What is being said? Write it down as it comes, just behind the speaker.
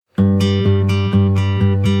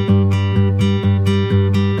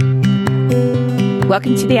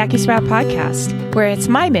Welcome to the AcuSprout podcast, where it's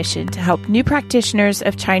my mission to help new practitioners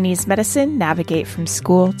of Chinese medicine navigate from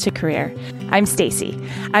school to career. I'm Stacy.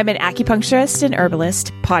 I'm an acupuncturist and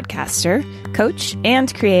herbalist, podcaster, coach,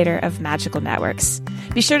 and creator of Magical Networks.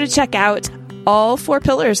 Be sure to check out all 4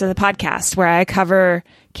 pillars of the podcast, where I cover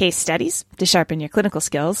case studies to sharpen your clinical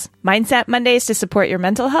skills, Mindset Mondays to support your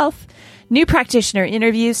mental health, new practitioner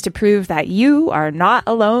interviews to prove that you are not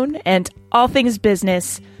alone, and all things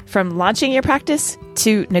business, from launching your practice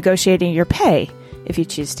to negotiating your pay if you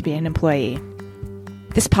choose to be an employee.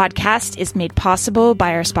 This podcast is made possible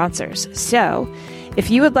by our sponsors. So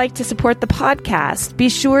if you would like to support the podcast, be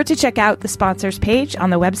sure to check out the sponsors page on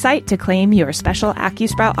the website to claim your special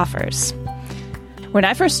AcuSprout offers. When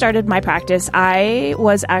I first started my practice, I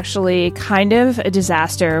was actually kind of a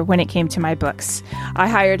disaster when it came to my books. I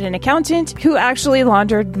hired an accountant who actually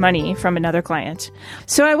laundered money from another client.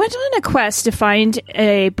 So I went on a quest to find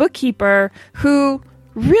a bookkeeper who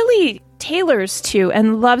really tailors to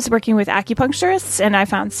and loves working with acupuncturists, and I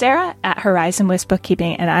found Sarah at Horizon Wisp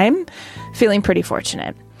Bookkeeping, and I'm feeling pretty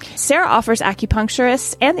fortunate. Sarah offers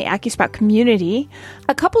acupuncturists and the AcuSprout community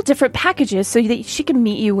a couple different packages so that she can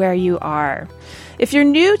meet you where you are. If you're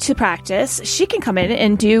new to practice, she can come in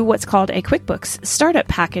and do what's called a QuickBooks startup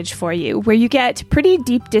package for you, where you get pretty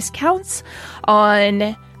deep discounts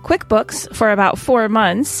on QuickBooks for about 4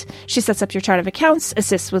 months. She sets up your chart of accounts,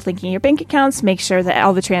 assists with linking your bank accounts, makes sure that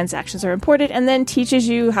all the transactions are imported, and then teaches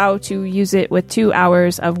you how to use it with 2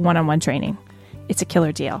 hours of one-on-one training. It's a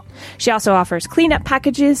killer deal. She also offers cleanup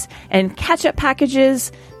packages and catch-up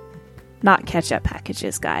packages. Not catch-up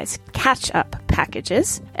packages, guys. Catch-up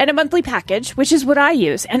packages. And a monthly package, which is what I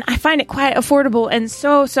use. And I find it quite affordable and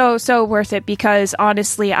so worth it, because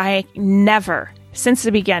honestly, I never, since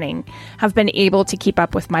the beginning, have been able to keep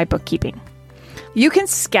up with my bookkeeping. You can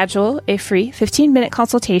schedule a free 15-minute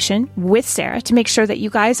consultation with Sarah to make sure that you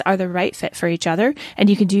guys are the right fit for each other. And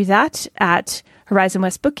you can do that at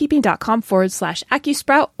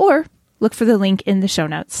horizonwestbookkeeping.com/AcuSprout, or look for the link in the show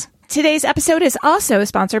notes. Today's episode is also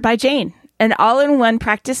sponsored by Jane, an all-in-one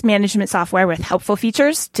practice management software with helpful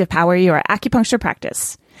features to power your acupuncture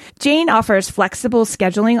practice. Jane offers flexible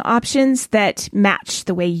scheduling options that match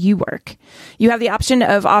the way you work. You have the option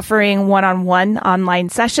of offering one-on-one online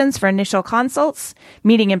sessions for initial consults,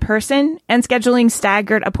 meeting in person, and scheduling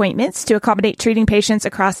staggered appointments to accommodate treating patients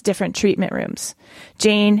across different treatment rooms.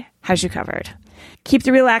 Jane has you covered. Keep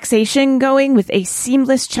the relaxation going with a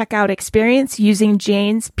seamless checkout experience using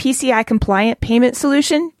Jane's PCI-compliant payment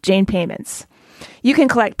solution, Jane Payments. You can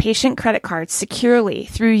collect patient credit cards securely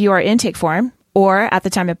through your intake form or at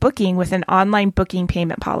the time of booking with an online booking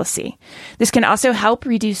payment policy. This can also help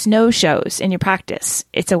reduce no-shows in your practice.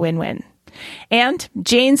 It's a win-win. And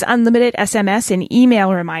Jane's unlimited SMS and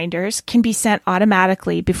email reminders can be sent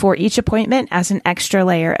automatically before each appointment as an extra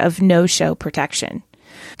layer of no-show protection.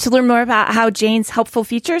 To learn more about how Jane's helpful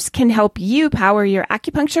features can help you power your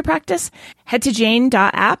acupuncture practice, head to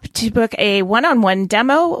jane.app to book a one-on-one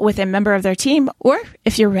demo with a member of their team. Or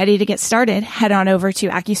if you're ready to get started, head on over to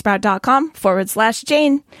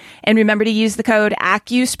acusprout.com/Jane. And remember to use the code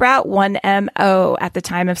AcuSprout1MO at the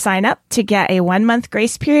time of sign up to get a 1-month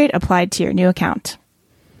grace period applied to your new account.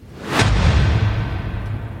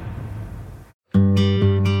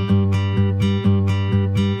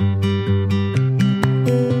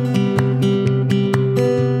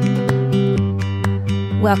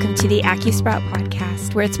 Welcome to the AcuSprout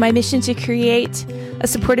podcast, where it's my mission to create a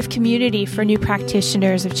supportive community for new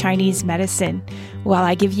practitioners of Chinese medicine, while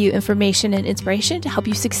I give you information and inspiration to help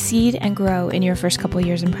you succeed and grow in your first couple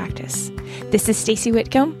years in practice. This is Stacy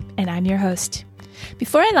Whitcomb, and I'm your host.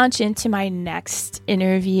 Before I launch into my next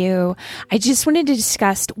interview, I just wanted to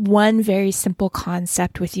discuss one very simple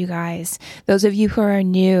concept with you guys. Those of you who are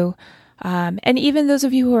new, and even those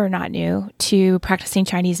of you who are not new to practicing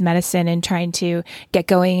Chinese medicine and trying to get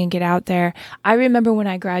going and get out there. I remember when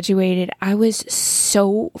I graduated, I was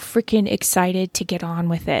so freaking excited to get on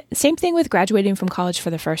with it. Same thing with graduating from college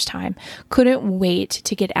for the first time. Couldn't wait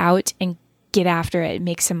to get out and get after it and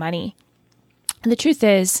make some money. And the truth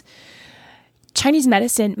is, Chinese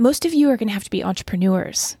medicine, most of you are going to have to be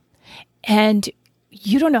entrepreneurs. And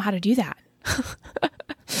you don't know how to do that.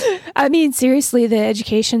 I mean, seriously, the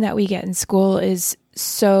education that we get in school is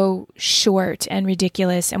so short and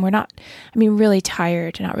ridiculous, and we're not, really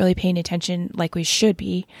tired, not really paying attention like we should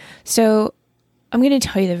be. So I'm going to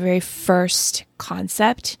tell you the very first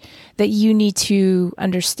concept that you need to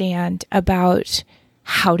understand about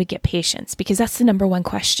how to get patients, because that's the number one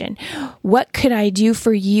question. What could I do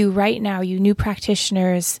for you right now, you new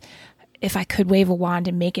practitioners, if I could wave a wand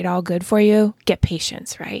and make it all good for you, get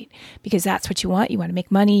patients, right? Because that's what you want. You want to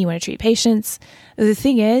make money. You want to treat patients. The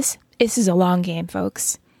thing is, this is a long game,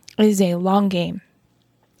 folks. It is a long game.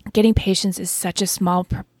 Getting patients is such a small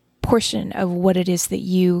portion of what it is that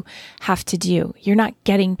you have to do. You're not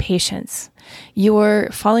getting patients. You're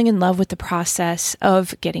falling in love with the process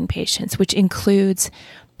of getting patients, which includes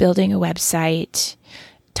building a website,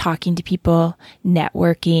 talking to people,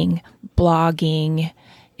 networking, blogging.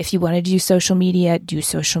 If you want to do social media, do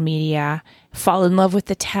social media. Fall in love with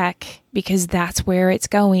the tech because that's where it's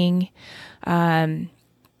going.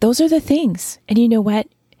 Those are the things. And you know what?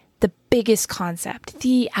 The biggest concept,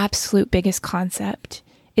 the absolute biggest concept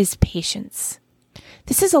is patience.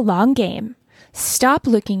 This is a long game. Stop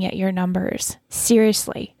looking at your numbers.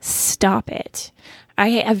 Seriously, stop it. I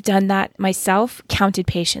have done that myself, counted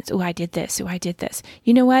patients. Oh, I did this. Oh, I did this.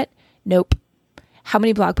 You know what? Nope. How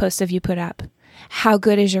many blog posts have you put up? How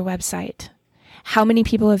good is your website? How many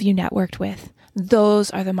people have you networked with?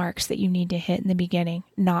 Those are the marks that you need to hit in the beginning,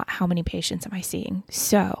 not how many patients am I seeing.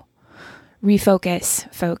 So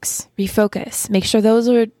refocus, folks. Refocus. Make sure those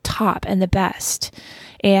are top and the best.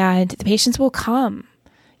 And the patients will come.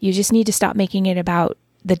 You just need to stop making it about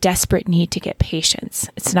the desperate need to get patients.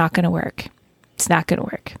 It's not going to work. It's not going to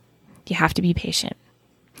work. You have to be patient.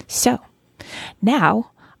 So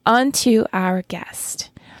now on to our guest.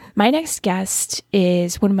 My next guest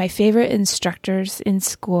is one of my favorite instructors in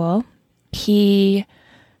school. He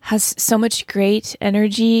has so much great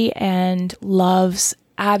energy and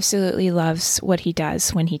absolutely loves what he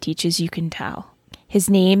does when he teaches, you can tell. His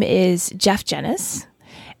name is Jeff Jennis,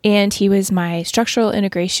 and he was my structural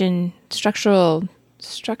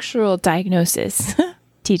diagnosis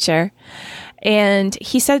teacher. And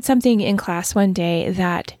he said something in class one day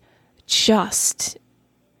that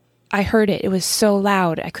I heard it. It was so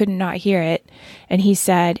loud, I could not hear it. And he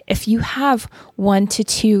said, if you have 1 to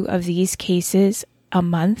 2 of these cases a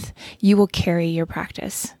month, you will carry your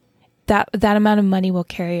practice. That amount of money will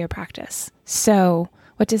carry your practice. So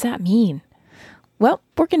what does that mean? Well,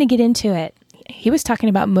 we're going to get into it. He was talking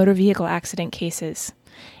about motor vehicle accident cases,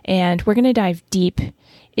 and we're going to dive deep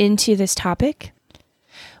into this topic.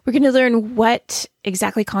 We're going to learn what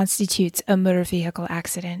exactly constitutes a motor vehicle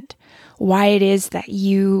accident, why it is that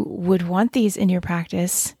you would want these in your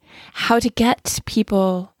practice, how to get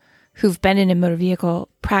people who've been in a motor vehicle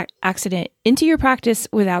accident into your practice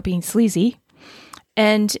without being sleazy.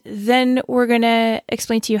 And then we're going to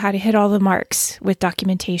explain to you how to hit all the marks with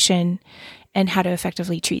documentation and how to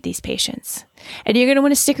effectively treat these patients. And you're going to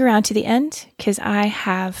want to stick around to the end because I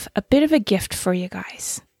have a bit of a gift for you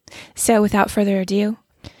guys. So without further ado,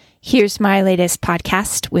 here's my latest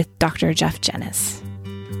podcast with Dr. Jeff Jennis.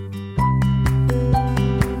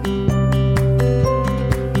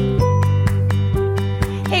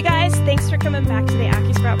 Hey guys, thanks for coming back to the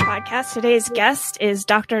AccuSprout podcast. Today's guest is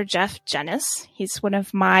Dr. Jeff Jennis. He's one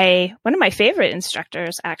of my favorite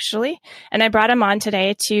instructors, actually. And I brought him on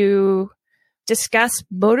today to discuss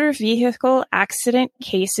motor vehicle accident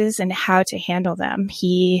cases and how to handle them.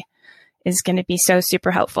 He is going to be so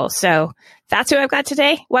super helpful. So that's who I've got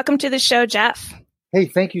today. Welcome to the show, Jeff. Hey,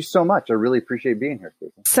 thank you so much. I really appreciate being here,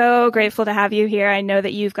 Stacey. So grateful to have you here. I know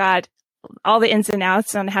that you've got all the ins and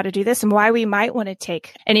outs on how to do this and why we might want to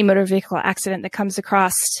take any motor vehicle accident that comes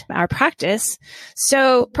across our practice.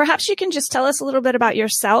 So perhaps you can just tell us a little bit about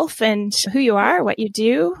yourself and who you are, what you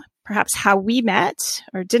do, perhaps how we met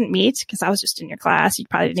or didn't meet, because I was just in your class. You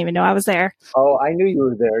probably didn't even know I was there. Oh, I knew you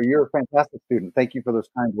were there. You're a fantastic student. Thank you for those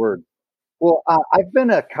kind words. Well, I've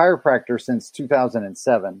been a chiropractor since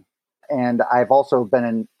 2007, and I've also been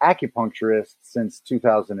an acupuncturist since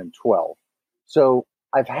 2012. So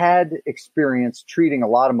I've had experience treating a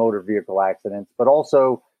lot of motor vehicle accidents, but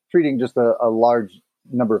also treating just a large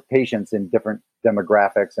number of patients in different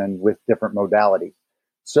demographics and with different modalities.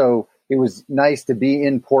 So it was nice to be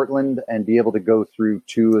in Portland and be able to go through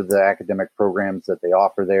 2 of the academic programs that they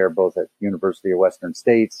offer there, both at University of Western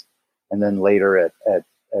States and then later at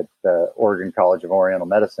the Oregon College of Oriental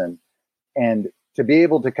Medicine. And to be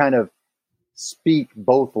able to kind of speak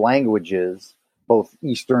both languages, both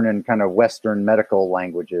Eastern and kind of Western medical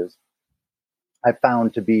languages, I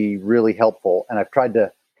found to be really helpful. And I've tried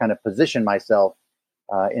to kind of position myself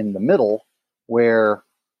in the middle where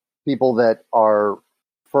people that are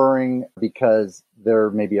referring because they're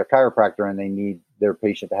maybe a chiropractor and they need their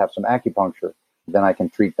patient to have some acupuncture, then I can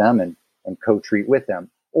treat them and co-treat with them.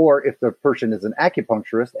 Or if the person is an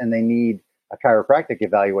acupuncturist and they need a chiropractic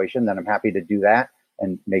evaluation, then I'm happy to do that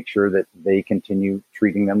and make sure that they continue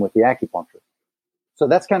treating them with the acupuncture. So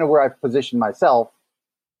that's kind of where I've positioned myself.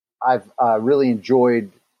 I've really enjoyed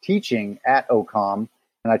teaching at OCOM,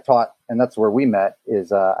 and I taught and that's where we met,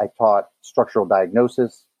 is I taught structural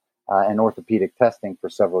diagnosis and orthopedic testing for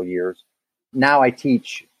several years. Now I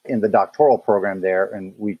teach in the doctoral program there,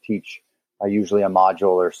 and we teach usually a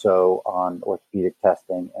module or so on orthopedic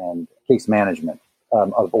testing and case management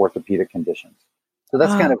of orthopedic conditions. So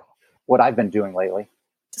that's kind of what I've been doing lately.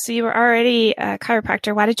 So you were already a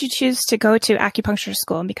chiropractor. Why did you choose to go to acupuncture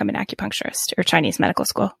school and become an acupuncturist or Chinese medical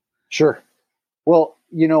school? Sure. Well,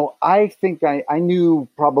 I think I knew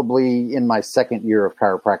probably in my second year of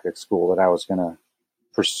chiropractic school that I was going to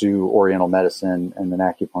pursue Oriental medicine and an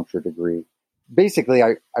acupuncture degree. Basically,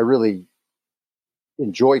 I really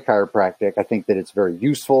enjoy chiropractic. I think that it's very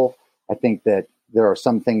useful. I think that there are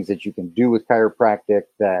some things that you can do with chiropractic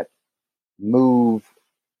that move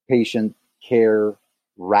patient care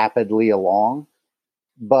rapidly along.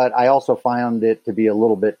 But I also found it to be a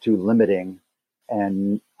little bit too limiting.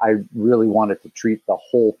 And I really wanted to treat the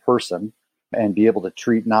whole person and be able to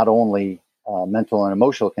treat not only mental and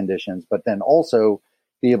emotional conditions, but then also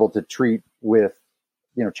be able to treat with,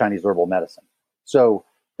 Chinese herbal medicine. So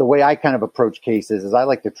the way I kind of approach cases is I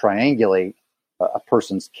like to triangulate a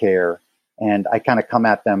person's care, and I kind of come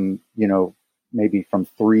at them, maybe from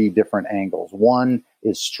three different angles. One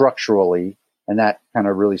is structurally, and that kind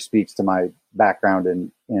of really speaks to my background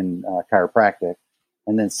in chiropractic.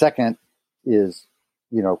 And then second is,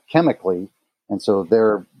 chemically. And so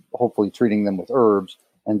they're hopefully treating them with herbs.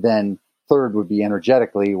 And then third would be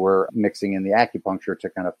energetically, we're mixing in the acupuncture to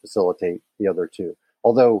kind of facilitate the other two.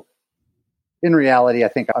 Although in reality, I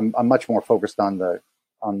think I'm much more focused on the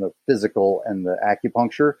physical and the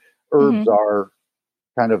acupuncture. Herbs are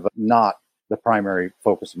kind of not the primary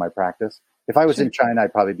focus of my practice. If I was in China,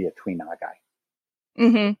 I'd probably be a Tui Na guy.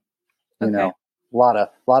 Mm-hmm. You know, a lot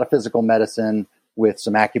of physical medicine with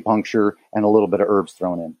some acupuncture and a little bit of herbs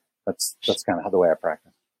thrown in. That's kind of the way I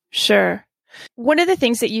practice. Sure. One of the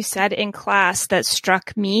things that you said in class that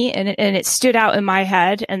struck me and it stood out in my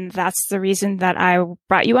head, and that's the reason that I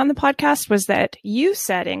brought you on the podcast, was that you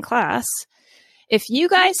said in class, if you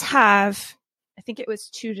guys have, I think it was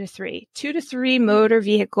 2 to 3 motor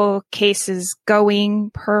vehicle cases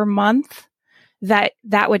going per month, that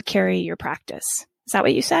would carry your practice. Is that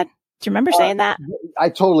what you said? Do you remember saying that? I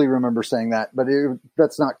totally remember saying that, but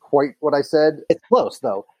that's not quite what I said. It's close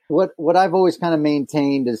though. What I've always kind of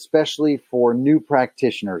maintained, especially for new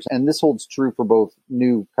practitioners, and this holds true for both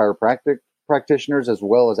new chiropractic practitioners as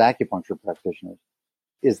well as acupuncture practitioners,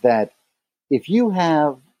 is that if you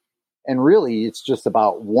have, and really it's just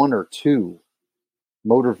about 1 or 2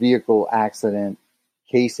 motor vehicle accident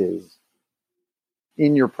cases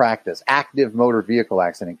in your practice, active motor vehicle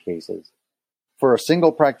accident cases, for a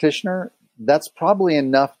single practitioner, that's probably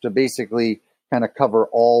enough to basically kind of cover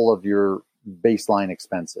all of your baseline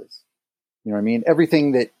expenses. You know what I mean?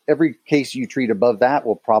 Every case you treat above that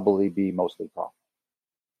will probably be mostly profit.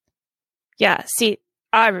 Yeah. See,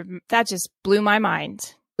 that just blew my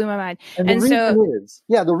mind. And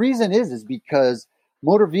the reason is because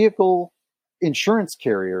motor vehicle insurance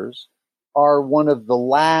carriers are one of the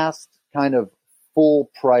last kind of full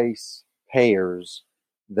price payers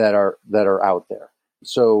that are out there.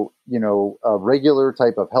 So, a regular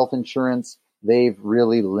type of health insurance, they've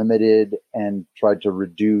really limited and tried to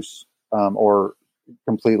reduce or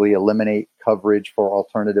completely eliminate coverage for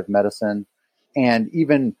alternative medicine. And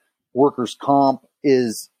even workers' comp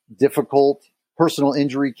is difficult. Personal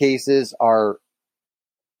injury cases are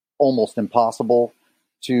almost impossible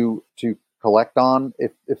to collect on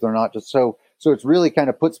if they're not just so it's really kind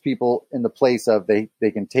of puts people in the place of they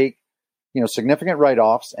can take, significant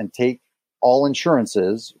write-offs and take all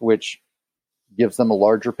insurances, which gives them a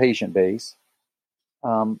larger patient base.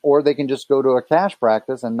 Or they can just go to a cash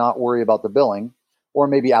practice and not worry about the billing, or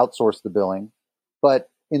maybe outsource the billing. But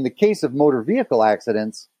in the case of motor vehicle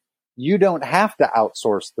accidents, you don't have to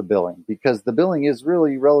outsource the billing because the billing is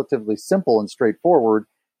really relatively simple and straightforward.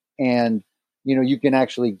 And, you can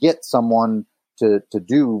actually get someone to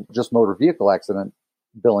do just motor vehicle accident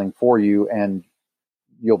billing for you, and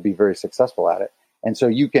you'll be very successful at it. And so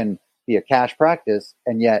you can be a cash practice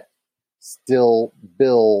and yet still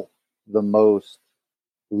bill the most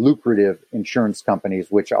lucrative insurance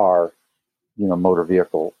companies, which are, motor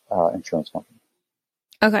vehicle insurance companies.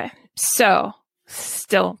 Okay. So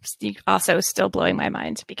still blowing my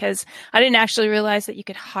mind because I didn't actually realize that you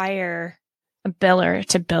could hire a biller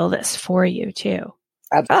to bill this for you too.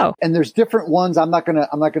 Absolutely. Oh. And there's different ones. I'm not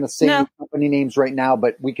gonna say company names right now,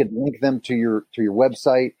 but we could link them to your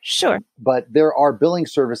website. Sure. But there are billing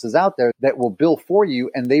services out there that will bill for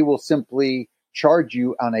you, and they will simply charge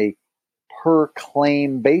you on a per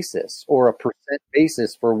claim basis or a percent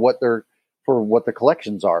basis for for what the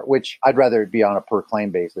collections are, which I'd rather it be on a per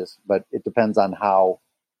claim basis, but it depends on how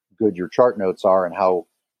good your chart notes are and how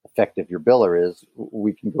effective your biller is.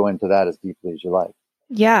 We can go into that as deeply as you like.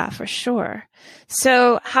 Yeah, for sure.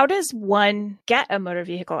 So how does one get a motor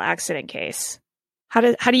vehicle accident case? How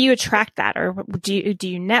do you attract that? Or do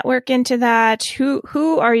you network into that?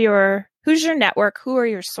 Who's your network? Who are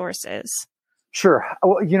your sources? Sure.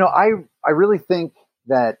 Well, I really think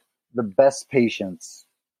that the best patients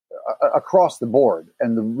across the board,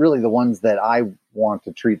 and really the ones that I want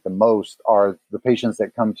to treat the most, are the patients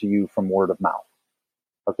that come to you from word of mouth.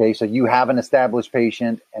 Okay, so you have an established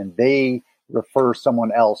patient and they refer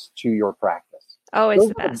someone else to your practice. Always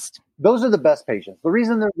the best. Those are the best patients. The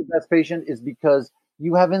reason they're the best patient is because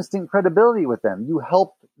you have instant credibility with them. You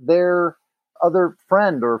helped their other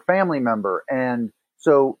friend or family member. And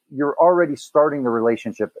so you're already starting the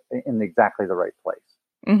relationship in exactly the right place.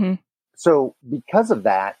 Mm-hmm. So because of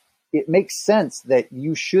that, it makes sense that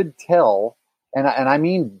you should tell, and I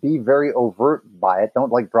mean, be very overt by it.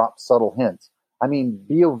 Don't drop subtle hints. I mean,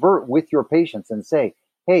 be overt with your patients and say,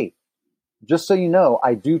 hey, just so you know,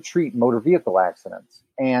 I do treat motor vehicle accidents,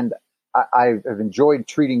 and I have enjoyed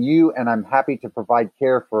treating you, and I'm happy to provide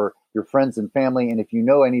care for your friends and family. And if you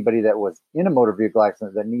know anybody that was in a motor vehicle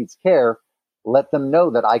accident that needs care, let them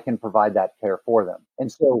know that I can provide that care for them. And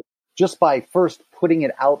so just by first putting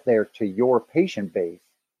it out there to your patient base,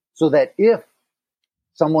 so that if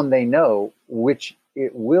someone they know, which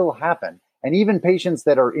it will happen, and even patients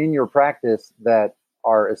that are in your practice that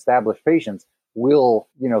are established patients will,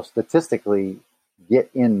 statistically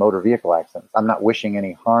get in motor vehicle accidents. I'm not wishing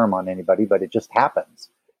any harm on anybody, but it just happens.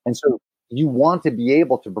 And so you want to be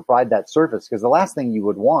able to provide that service, because the last thing you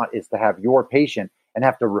would want is to have your patient and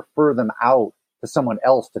have to refer them out to someone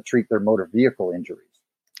else to treat their motor vehicle injuries.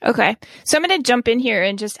 Okay. So I'm going to jump in here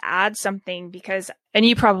and just add something because, and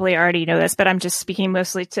you probably already know this, but I'm just speaking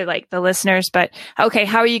mostly to the listeners, but okay,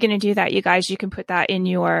 how are you going to do that? You guys, you can put that in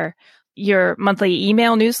your monthly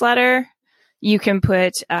email newsletter. You can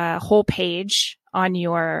put a whole page on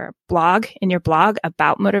your blog,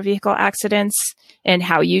 about motor vehicle accidents and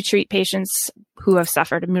how you treat patients who have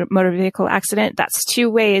suffered a motor vehicle accident. That's two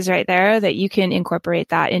ways right there that you can incorporate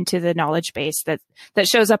that into the knowledge base that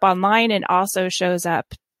shows up online and also shows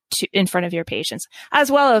up in front of your patients,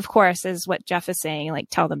 as well, of course, as what Jeff is saying,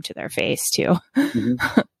 tell them to their face too. Mm-hmm.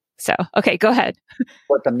 So, okay, go ahead.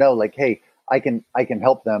 Let them know, hey, I can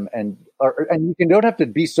help them, and you don't have to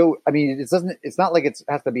be so. I mean, it's not like it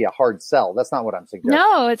has to be a hard sell. That's not what I'm suggesting.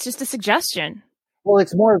 No, it's just a suggestion. Well,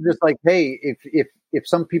 it's more of just hey, if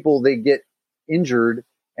some people, they get injured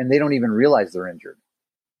and they don't even realize they're injured.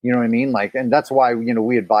 You know what I mean? And that's why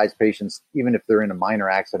we advise patients, even if they're in a minor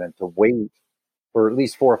accident, to wait for at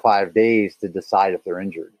least 4 or 5 days to decide if they're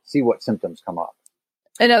injured. See what symptoms come up.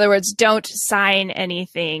 In other words, don't sign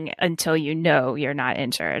anything until you know you're not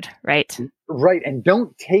injured, right? Right. And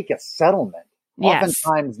don't take a settlement. Yes.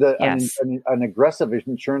 Oftentimes an aggressive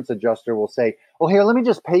insurance adjuster will say, oh, here, let me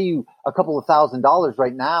just pay you a couple of $1,000s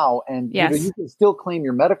right now. And you can still claim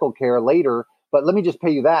your medical care later, but let me just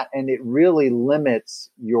pay you that. And it really limits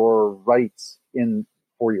your rights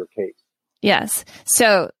for your case. Yes.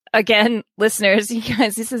 So again, listeners, you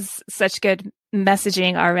guys, this is such good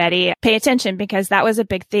messaging already. Pay attention, because that was a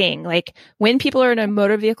big thing. When people are in a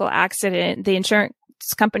motor vehicle accident, the insurance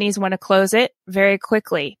companies want to close it very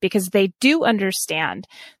quickly, because they do understand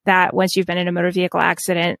that once you've been in a motor vehicle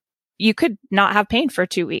accident, you could not have pain for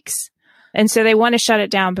 2 weeks. And so they want to shut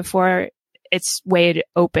it down before it's way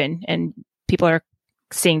open and people are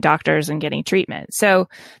seeing doctors and getting treatment. So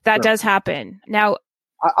that does happen. Now,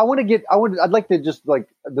 I'd like to just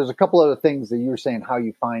there's a couple other things that you were saying, how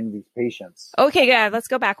you find these patients. Okay, yeah, let's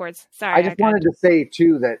go backwards. Sorry. I just wanted to say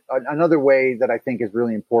too, that another way that I think is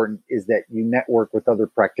really important is that you network with other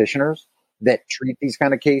practitioners that treat these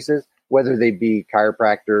kind of cases, whether they be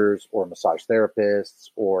chiropractors or massage therapists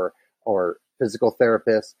or physical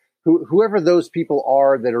therapists, whoever those people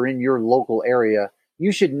are that are in your local area.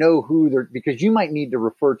 You should know because you might need to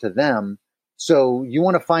refer to them. So you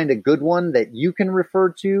want to find a good one that you can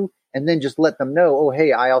refer to, and then just let them know, oh,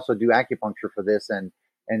 hey, I also do acupuncture for this.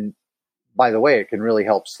 And by the way, it can really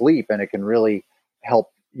help sleep, and it can really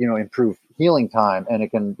help, improve healing time, and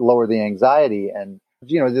it can lower the anxiety. And,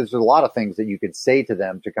 there's a lot of things that you could say to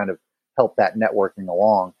them to kind of help that networking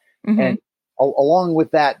along. Mm-hmm. And along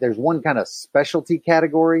with that, there's one kind of specialty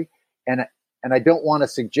category. And I don't want to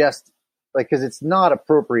suggest, because it's not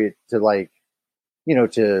appropriate to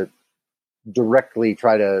to directly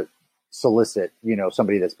try to solicit,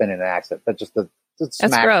 somebody that's been in an accident. That's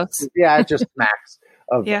gross. Yeah, it just smacks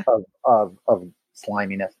of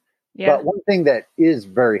sliminess. Yeah. But one thing that is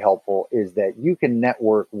very helpful is that you can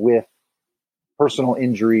network with personal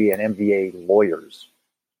injury and MVA lawyers.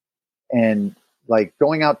 And like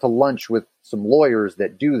going out to lunch with some lawyers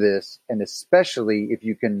that do this, and especially if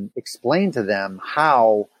you can explain to them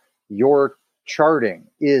how your charting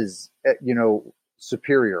is,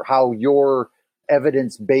 superior, how your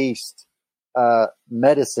evidence-based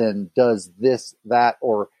medicine does this, that,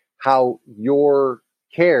 or how your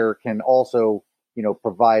care can also,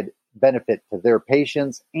 provide benefit to their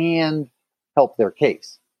patients and help their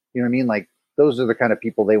case. You know what I mean? Like those are the kind of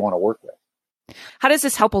people they want to work with. How does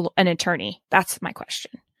this help an attorney? That's my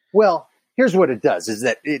question. Well, here's what it does is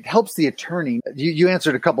that it helps the attorney. You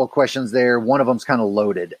answered a couple of questions there. One of them's kind of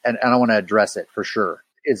loaded, and I want to address it for sure.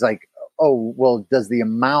 It's like, oh, well, does the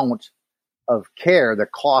amount of care, the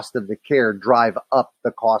cost of the care, drive up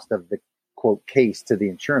the cost of the, quote, case to the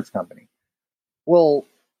insurance company? Well,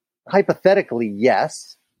 hypothetically,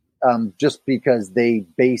 yes, just because they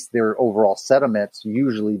base their overall settlements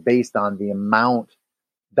usually based on the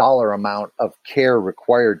dollar amount of care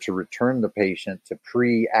required to return the patient to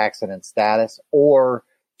pre-accident status or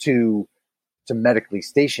to medically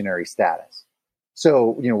stationary status.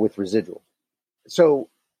 So, with residuals. So,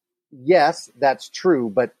 yes, that's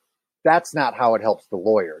true, but that's not how it helps the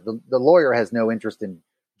lawyer. The lawyer has no interest in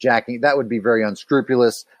jacking. That would be very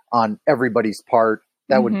unscrupulous on everybody's part.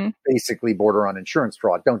 That would basically border on insurance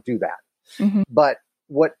fraud. Don't do that. Mm-hmm. But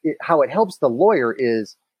how it helps the lawyer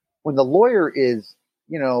is when the lawyer is,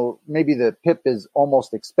 maybe the PIP is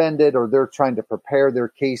almost expended, or they're trying to prepare their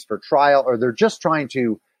case for trial, or they're just trying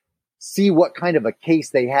to see what kind of a case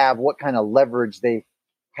they have, what kind of leverage they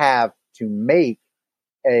have to make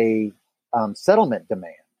a settlement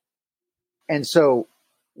demand. And so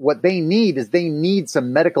what they need is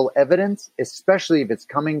some medical evidence, especially if it's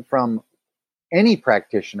coming from any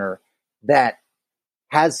practitioner that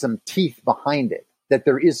has some teeth behind it, that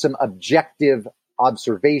there is some objective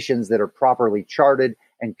observations that are properly charted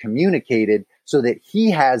and communicated so that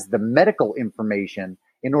he has the medical information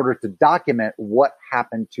in order to document what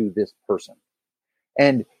happened to this person.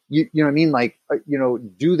 And you know what I mean? Like,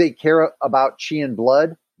 do they care about chi and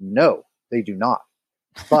blood? No, they do not.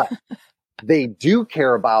 But they do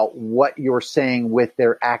care about what you're saying with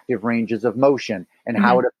their active ranges of motion and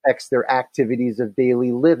how it affects their activities of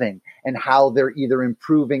daily living and how they're either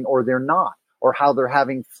improving or they're not, or how they're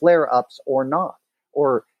having flare-ups or not,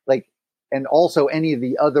 or and also any of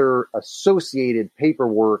the other associated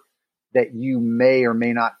paperwork that you may or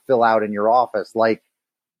may not fill out in your office, like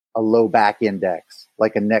a low back index,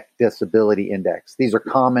 like a neck disability index. These are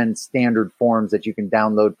common standard forms that you can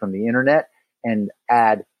download from the internet and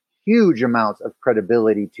add huge amounts of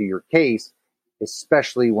credibility to your case,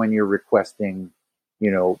 especially when you're requesting,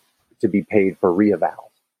 to be paid for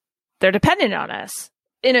reeval. They're dependent on us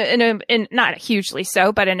in not hugely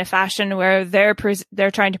so, but in a fashion where they're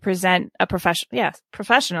trying to present a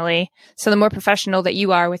professionally. So the more professional that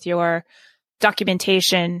you are with your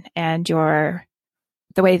documentation and the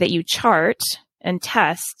way that you chart and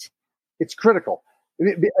test, it's critical.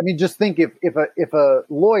 I mean, just think if a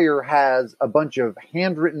lawyer has a bunch of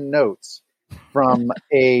handwritten notes from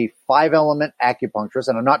a 5-element acupuncturist,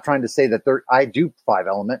 and I'm not trying to say that I do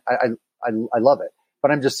 5-element, I love it,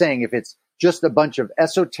 but I'm just saying if it's just a bunch of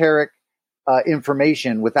esoteric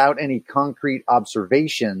information without any concrete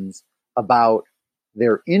observations about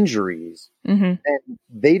their injuries, then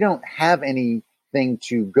they don't have anything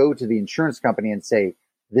to go to the insurance company and say,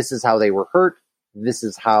 this is how they were hurt. This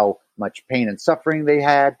is how much pain and suffering they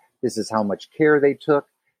had. This is how much care they took.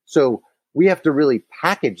 So we have to really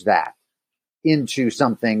package that into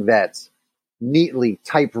something that's neatly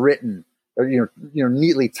typewritten, or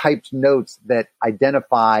neatly typed notes that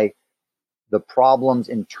identify the problems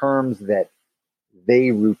in terms that they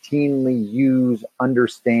routinely use,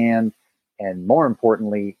 understand, and more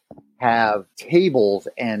importantly, have tables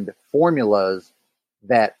and formulas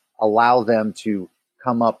that allow them to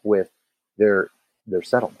come up with their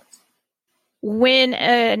settlements. When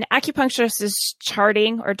an acupuncturist is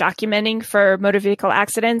charting or documenting for motor vehicle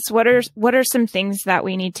accidents, what are some things that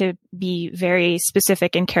we need to be very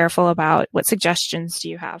specific and careful about? What suggestions do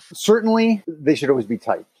you have? Certainly, they should always be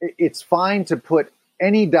typed. It's fine to put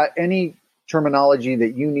any terminology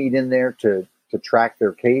that you need in there to track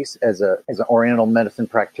their case as an Oriental medicine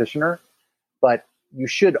practitioner, but you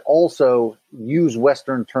should also use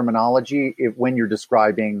Western terminology when you're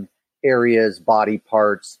describing areas, body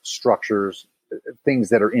parts, structures, things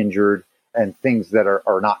that are injured and things that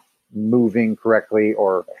are not moving correctly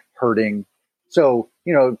or hurting. So,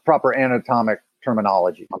 proper anatomic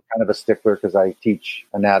terminology. I'm kind of a stickler because I teach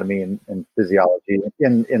anatomy and physiology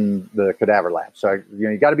in the cadaver lab. So,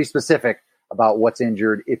 you got to be specific about what's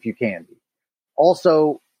injured if you can be.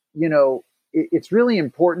 Also, it's really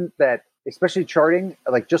important that, especially charting,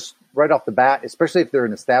 like just right off the bat, especially if they're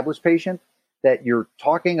an established patient, that you're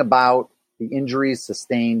talking about the injuries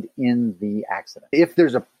sustained in the accident. If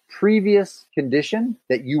there's a previous condition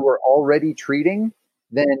that you were already treating,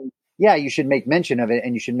 then yeah, you should make mention of it,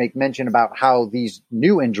 and you should make mention about how these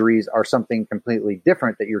new injuries are something completely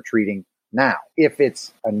different that you're treating now. If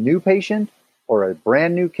it's a new patient or a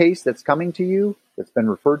brand new case that's coming to you, that's been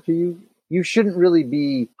referred to you, you shouldn't really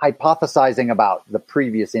be hypothesizing about the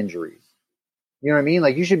previous injuries. You know what I mean?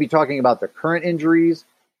 Like, you should be talking about the current injuries,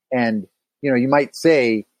 and, you might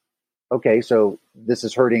say, okay, so this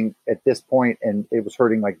is hurting at this point, and it was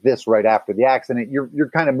hurting like this right after the accident. You're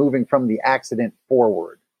kind of moving from the accident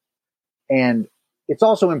forward. And it's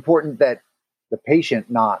also important that the patient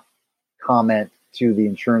not comment to the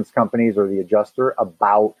insurance companies or the adjuster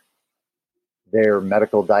about their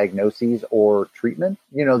medical diagnoses or treatment.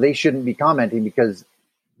 They shouldn't be commenting because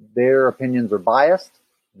their opinions are biased.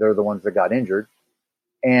 They're the ones that got injured,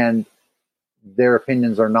 and their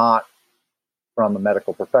opinions are not from a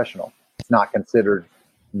medical professional. It's not considered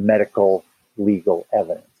medical legal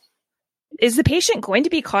evidence. Is the patient going to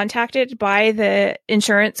be contacted by the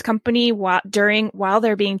insurance company while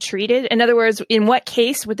they're being treated? In other words, in what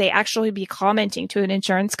case would they actually be commenting to an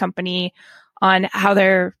insurance company on how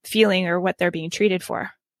they're feeling or what they're being treated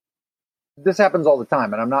for? This happens all the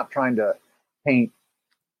time, and I'm not trying to paint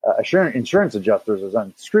insurance adjusters as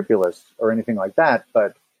unscrupulous or anything like that,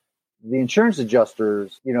 but the insurance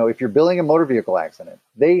adjusters, if you're billing a motor vehicle accident,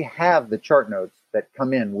 they have the chart notes that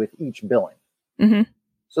come in with each billing. Mm-hmm.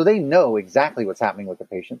 So they know exactly what's happening with the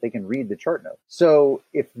patient. They can read the chart notes. So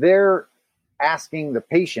if they're asking the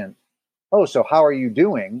patient, oh, so how are you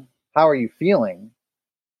doing? How are you feeling?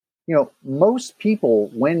 Most people,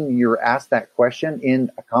 when you're asked that question in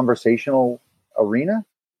a conversational arena,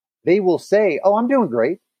 they will say, oh, I'm doing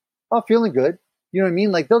great. I'm feeling good. You know what I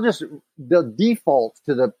mean? Like, they'll default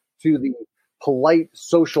to the polite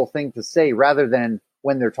social thing to say rather than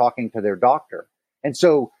when they're talking to their doctor. And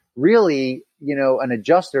so really, an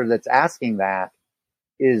adjuster that's asking that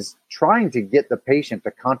is trying to get the patient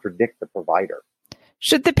to contradict the provider.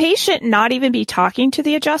 Should the patient not even be talking to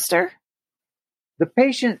the adjuster? The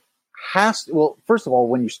patient has to, well, first of all,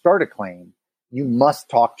 when you start a claim, you must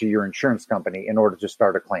talk to your insurance company in order to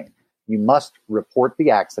start a claim. You must report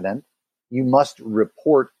the accident. You must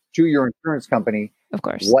report to your insurance company, of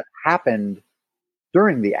course, what happened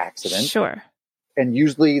during the accident. Sure. And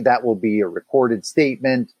usually that will be a recorded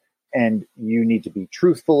statement, and you need to be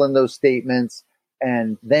truthful in those statements.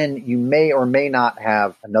 And then you may or may not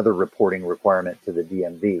have another reporting requirement to the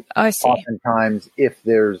DMV. Oh, I see. Oftentimes, if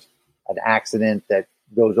there's an accident that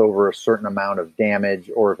goes over a certain amount of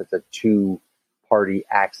damage, or if it's a two-party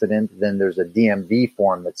accident, then there's a DMV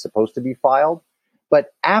form that's supposed to be filed.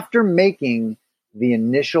 But after making the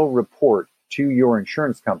initial report to your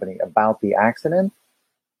insurance company about the accident,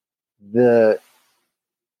 the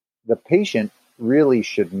patient really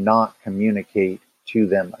should not communicate to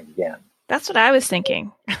them again. That's what I was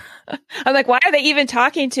thinking. I'm like, why are they even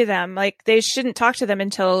talking to them? Like, they shouldn't talk to them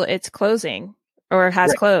until it's closing or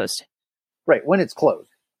has closed. Right, when it's closed.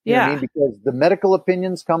 You know what I mean? Because the medical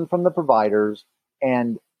opinions come from the providers.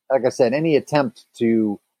 And like I said, any attempt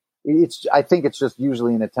I think it's just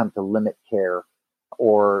usually an attempt to limit care,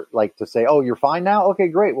 or like to say, oh, you're fine now? Okay,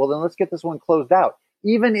 great. Well, then let's get this one closed out.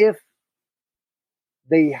 Even if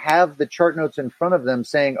they have the chart notes in front of them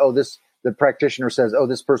saying, the practitioner says, oh,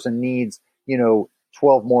 this person needs,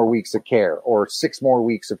 12 more weeks of care, or 6 more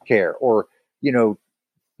weeks of care, or,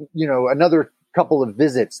 another couple of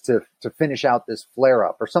visits to finish out this flare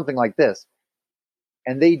up or something like this.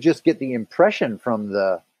 And they just get the impression from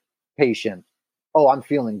the patient, oh, I'm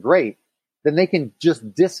feeling great. Then they can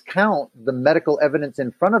just discount the medical evidence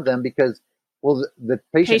in front of them because, well, the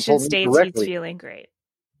patient states he's feeling great.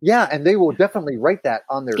 Yeah, and they will definitely write that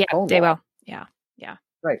on their phone. They will. Yeah.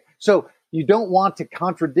 Right. So you don't want to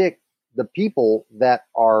contradict the people that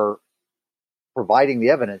are providing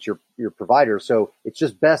the evidence, your providers. So it's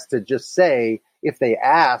just best to just say, if they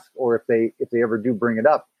ask, or if they ever do bring it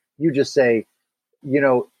up, you just say,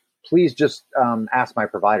 please just ask my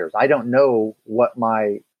providers. I don't know what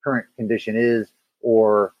my current condition is,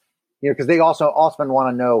 or, because they also often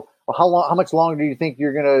want to know, well, how much longer do you think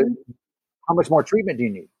how much more treatment do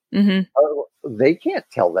you need? Mm-hmm. They can't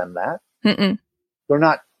tell them that. Mm-mm. They're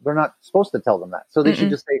not supposed to tell them that. So they should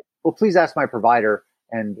just say, well, please ask my provider.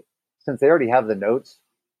 And since they already have the notes,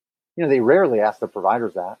 they rarely ask the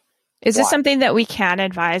providers that. Is this Why? something that we can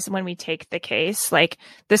advise when we take the case? Like,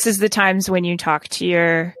 this is the times when you talk to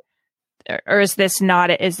your, or is this not,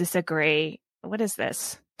 is this a gray, what is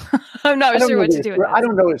this? I'm not sure what to do with this. I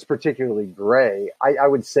don't know it's particularly gray. I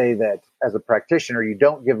would say that as a practitioner, you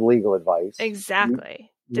don't give legal advice. Exactly.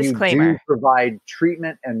 You Disclaimer. do provide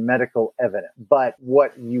treatment and medical evidence. But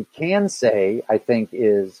what you can say, I think,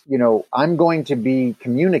 is, I'm going to be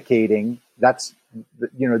communicating. That's,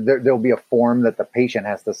 there'll be a form that the patient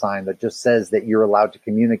has to sign that just says that you're allowed to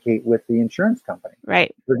communicate with the insurance company.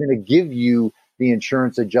 Right. They're going to give you the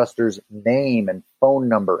insurance adjuster's name and phone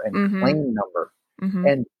number and claim number. Mm-hmm.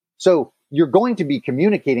 And so you're going to be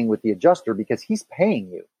communicating with the adjuster because he's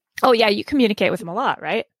paying you. Oh, yeah. You communicate with him a lot,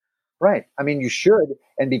 right? Right. I mean, you should.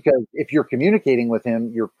 And because if you're communicating with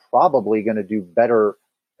him, you're probably going to do better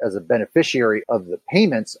as a beneficiary of the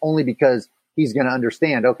payments, only because he's going to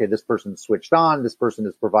understand, okay, this person's switched on. This person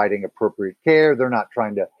is providing appropriate care. They're not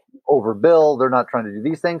trying to overbill. They're not trying to do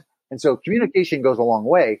these things. And so communication goes a long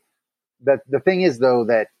way. But the thing is, though,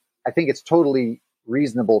 that I think it's totally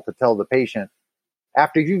reasonable to tell the patient,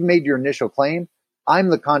 after you've made your initial claim, I'm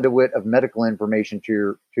the conduit of medical information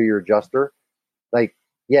to your adjuster. Like,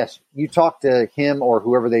 yes, you talk to him or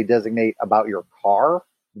whoever they designate about your car,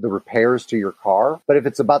 the repairs to your car. But if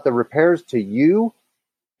it's about the repairs to you,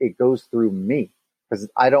 it goes through me, because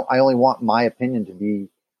I only want my opinion to be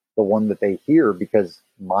the one that they hear, because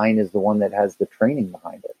mine is the one that has the training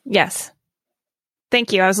behind it. Yes.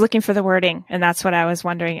 Thank you. I was looking for the wording, and that's what I was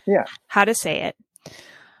wondering. Yeah. How to say it.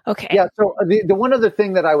 Okay. Yeah. So the one other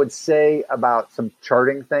thing that I would say about some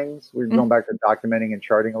charting things, we're going back to documenting and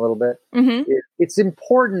charting a little bit. It's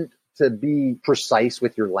important to be precise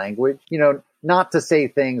with your language, not to say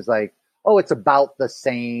things like, oh, it's about the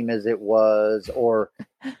same as it was, or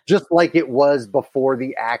just like it was before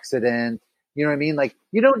the accident. You know what I mean? Like,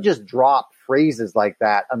 you don't just drop phrases like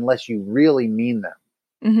that unless you really mean them.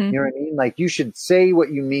 You know what I mean? Like, you should say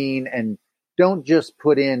what you mean and don't just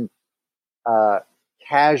put in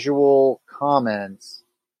casual comments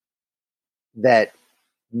that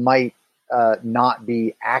might not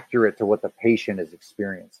be accurate to what the patient is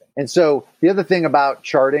experiencing. And so the other thing about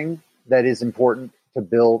charting that is important to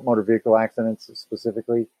bill motor vehicle accidents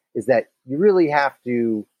specifically is that you really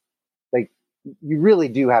do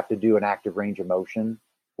have to do an active range of motion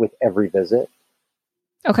with every visit.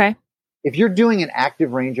 Okay. If you're doing an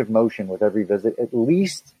active range of motion with every visit, at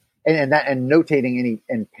least, and notating any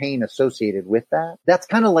pain associated with that, that's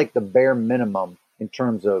kind of like the bare minimum in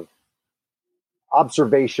terms of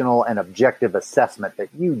observational and objective assessment that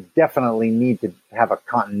you definitely need to have a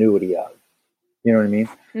continuity of. You know what I mean?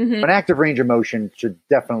 An active range of motion should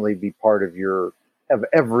definitely be part of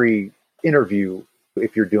every interview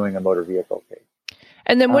if you're doing a motor vehicle case.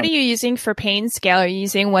 And then what are you using for pain scale? Are you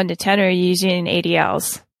using 1 to 10, or are you using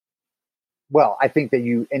ADLs? Well, I think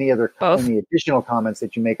that any additional comments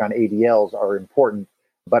that you make on ADLs are important,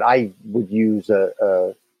 but I would use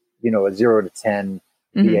a 0 to 10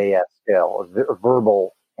 VAS scale, a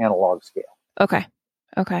verbal analog scale. Okay.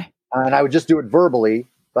 And I would just do it verbally,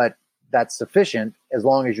 but that's sufficient as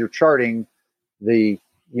long as you're charting the,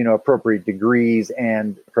 appropriate degrees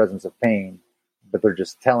and presence of pain. But they're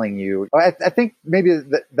just telling you. I think maybe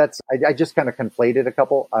I just kind of conflated a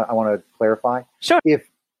couple. I want to clarify. Sure.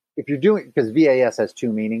 If you're doing, because VAS has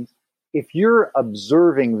two meanings. If you're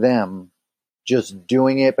observing them just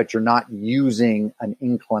doing it, but you're not using an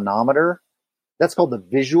inclinometer, that's called the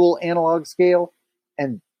visual analog scale.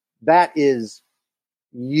 And that is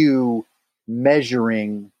you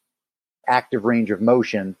measuring active range of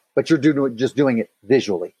motion, but you're just doing it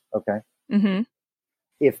visually. Okay.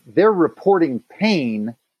 If they're reporting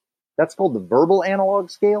pain, that's called the verbal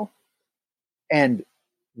analog scale. And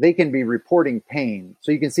they can be reporting pain.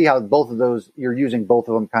 So you can see how both of those, you're using both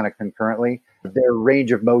of them kind of concurrently. Their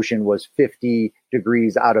range of motion was 50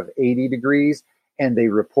 degrees out of 80 degrees, and they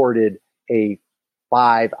reported a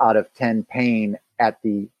 5 out of 10 pain at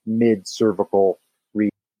the mid-cervical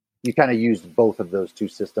region. You kind of used both of those two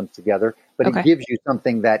systems together, but It gives you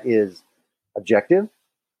something that is objective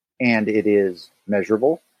and it is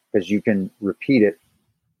measurable, because you can repeat it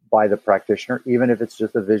by the practitioner, even if it's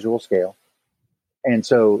just a visual scale. And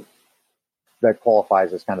so that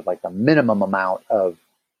qualifies as kind of like the minimum amount of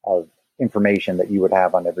information that you would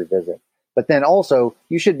have on every visit. But then also,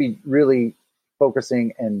 you should be really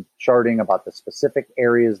focusing and charting about the specific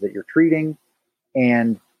areas that you're treating.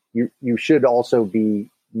 And you should also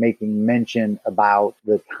be making mention about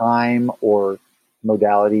the time or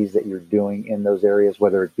modalities that you're doing in those areas,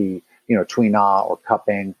 whether it be, Tuina or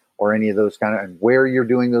cupping or any of those and where you're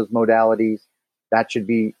doing those modalities. That should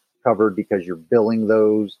be covered, because you're billing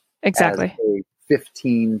those exactly as a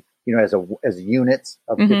 15 as units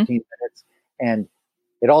of Mm-hmm. 15 minutes. And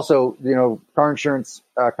it also, car insurance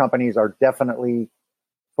companies are definitely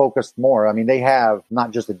focused more. I mean, they have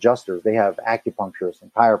not just adjusters, they have acupuncturists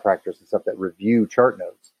and chiropractors and stuff that review chart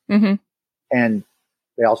notes. Mm-hmm. And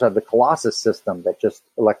they also have the Colossus system that just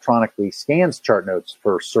electronically scans chart notes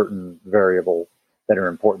for certain variables that are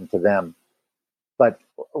important to them. But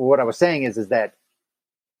what I was saying is that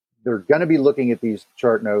they're going to be looking at these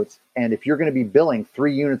chart notes. And if you're going to be billing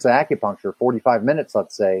 3 units of acupuncture, 45 minutes,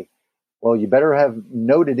 let's say, well, you better have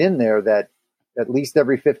noted in there that at least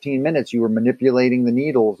every 15 minutes you were manipulating the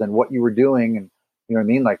needles and what you were doing. And you know what I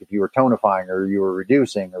mean? Like if you were tonifying or you were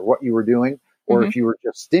reducing or what you were doing, or if you were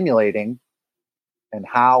just stimulating, and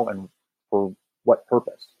how and for what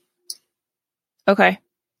purpose. Okay.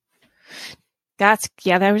 This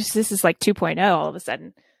is like 2.0 all of a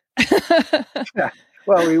sudden. Yeah.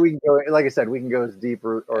 Well, we can go, like I said, we can go as deep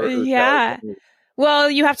or yeah. Well,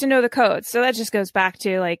 you have to know the codes. So that just goes back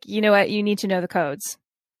to like, you know what? You need to know the codes,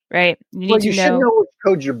 right? You should know which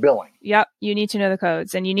codes you're billing. Yep. You need to know the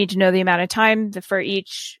codes, and you need to know the amount of time for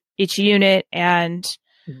each unit. And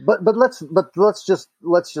but let's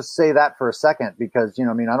just say that for a second, because I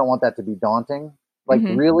don't want that to be daunting. Like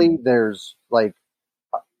really, there's like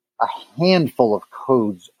a handful of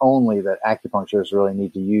codes only that acupuncturists really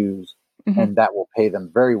need to use, and that will pay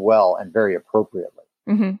them very well and very appropriately.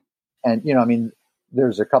 And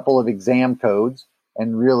there's a couple of exam codes,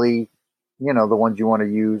 and really, the ones you want to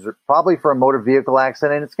use are probably for a motor vehicle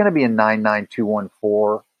accident. It's going to be a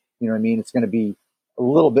 99214. You know what I mean? It's going to be a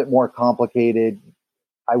little bit more complicated.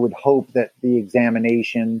 I would hope that the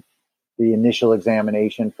initial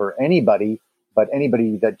examination for anybody, but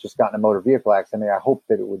anybody that just got in a motor vehicle accident, I hope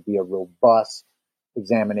that it would be a robust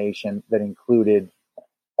examination that included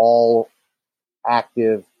all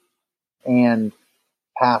active and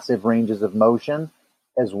passive ranges of motion,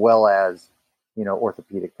 as well as,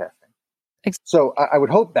 orthopedic testing. So I would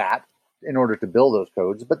hope that in order to bill those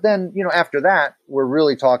codes. But then, after that, we're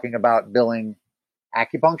really talking about billing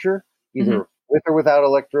acupuncture, either with or without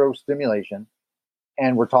electrostimulation.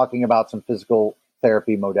 And we're talking about some physical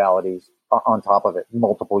therapy modalities on top of it,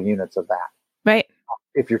 multiple units of that. Right.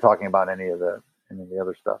 If you're talking about any of the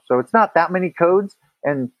other stuff. So it's not that many codes,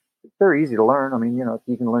 and they're easy to learn. I mean, if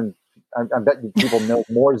you can learn, I bet you people know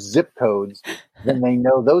more zip codes than they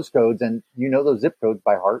know those codes, and those zip codes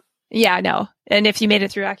by heart. Yeah, I know. And if you made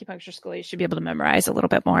it through acupuncture school, you should be able to memorize a little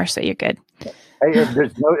bit more, so you're good.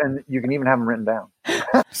 And you can even have them written down.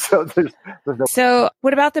 So there's no. So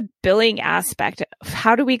what about the billing aspect?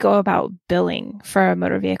 How do we go about billing for a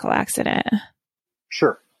motor vehicle accident?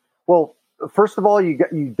 Sure. Well, first of all, you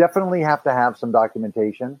definitely have to have some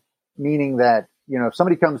documentation, meaning that, if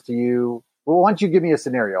somebody comes to you, well, why don't you give me a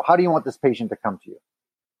scenario? How do you want this patient to come to you?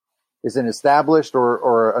 Is it an established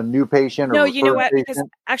or a new patient? No, you know what? Because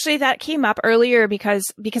actually that came up earlier because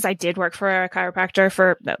I did work for a chiropractor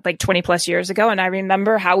for like 20 plus years ago. And I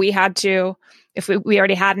remember how we had to, if we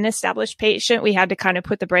already had an established patient, we had to kind of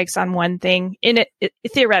put the brakes on one thing in it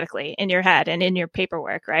theoretically in your head and in your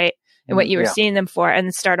paperwork, right? And what you were seeing them for,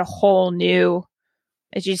 and start a whole new,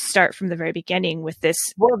 as you start from the very beginning with this.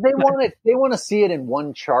 Well, they want to see it in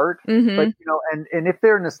one chart, but and if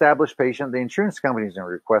they're an established patient, the insurance company's going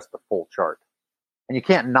to request the full chart, and you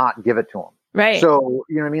can't not give it to them. Right. So,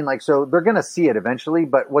 you know what I mean? Like, so they're going to see it eventually,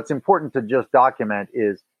 but what's important to just document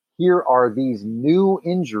is here are these new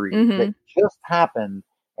injuries that just happened,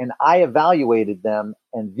 and I evaluated them,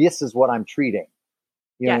 and this is what I'm treating.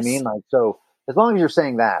 You know what I mean? Like, so as long as you're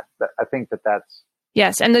saying that I think that's.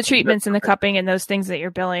 Yes, and the treatments and the cupping and those things that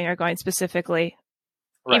you're billing are going specifically,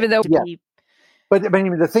 right. Even though. Yeah. But I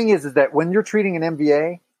mean, the thing is that when you're treating an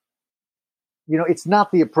MVA, it's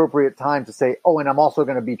not the appropriate time to say, oh, and I'm also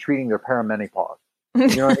going to be treating their perimenopause.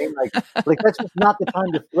 You know what I mean? Like that's just not the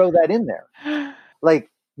time to throw that in there. Like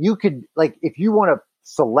you could, like if you want to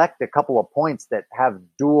select a couple of points that have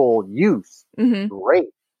dual use, great.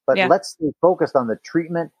 But let's stay focused on the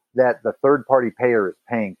treatment that the third party payer is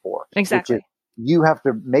paying for. Exactly. Which is, you have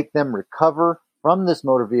to make them recover from this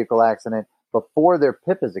motor vehicle accident before their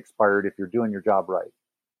PIP is expired if you're doing your job right.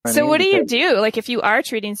 So what do you do? Like if you are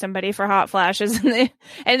treating somebody for hot flashes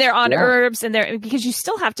and they're on herbs and because you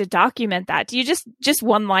still have to document that. Do you just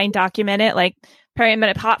one line document it? Like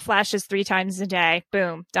perimenopause hot flashes 3 times a day,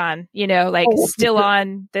 boom, done. Still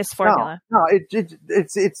on this formula. No,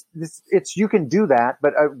 it's you can do that.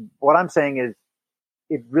 But what I'm saying is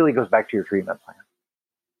it really goes back to your treatment plan.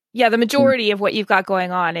 Yeah, the majority of what you've got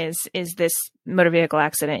going on is this motor vehicle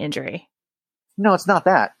accident injury. No, it's not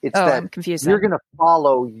that. It's that I'm confused. You're going to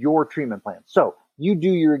follow your treatment plan. So you do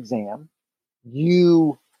your exam.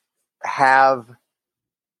 You have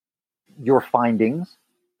your findings.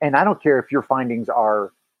 And I don't care if your findings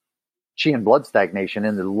are Qi and blood stagnation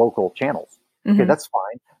in the local channels. Okay, that's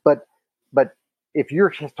fine. But if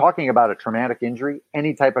you're talking about a traumatic injury,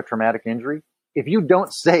 any type of traumatic injury, if you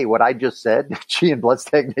don't say what I just said, Qi and blood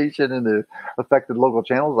stagnation in the affected local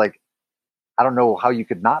channels, like, I don't know how you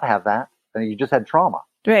could not have that. I mean, you just had trauma,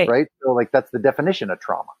 right? So like, that's the definition of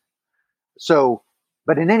trauma. So,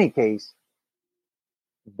 but in any case,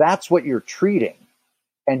 that's what you're treating.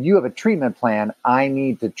 And you have a treatment plan. I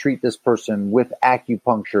need to treat this person with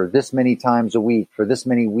acupuncture this many times a week for this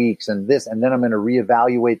many weeks and this, and then I'm going to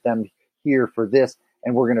reevaluate them here for this.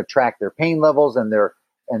 And we're going to track their pain levels and their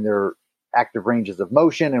active ranges of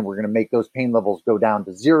motion. And we're going to make those pain levels go down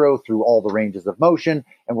to zero through all the ranges of motion.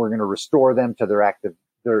 And we're going to restore them to their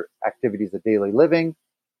activities of daily living.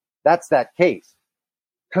 That's that case.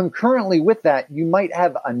 Concurrently with that, you might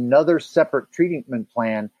have another separate treatment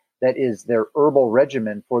plan that is their herbal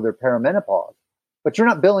regimen for their perimenopause. But you're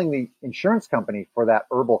not billing the insurance company for that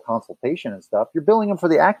herbal consultation and stuff. You're billing them for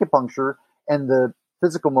the acupuncture and the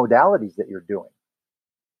physical modalities that you're doing,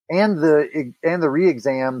 and the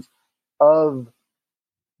re-exams of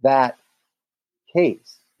that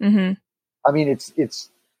case. Mm-hmm. I mean, it's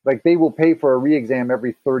like they will pay for a re-exam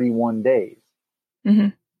every 31 days,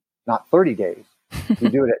 not 30 days. If you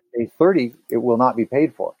do it at day 30, it will not be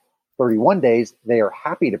paid for. 31 days, they are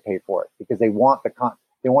happy to pay for it because they want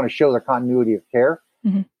they want to show their continuity of care.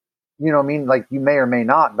 Mm-hmm. You know what I mean? Like, you may or may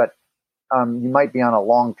not, but you might be on a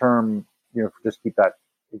long-term, just keep that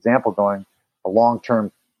example going, a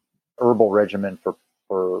long-term herbal regimen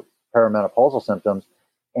for perimenopausal symptoms.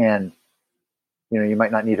 And, you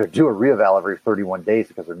might not need to do a reeval every 31 days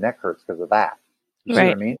because their neck hurts because of that. You see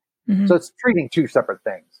what I mean? Mm-hmm. So it's treating two separate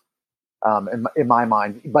things in my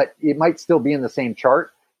mind, but it might still be in the same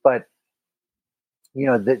chart. But,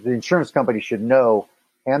 the insurance company should know,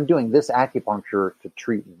 hey, I'm doing this acupuncture to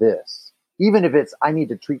treat this. Even if it's, I need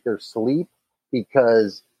to treat their sleep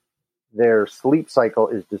because their sleep cycle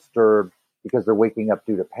is disturbed because they're waking up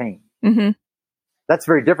due to pain. Mm-hmm. That's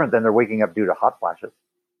very different than they're waking up due to hot flashes,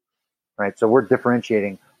 right? So we're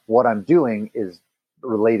differentiating what I'm doing is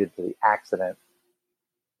related to the accident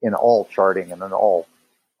in all charting and in all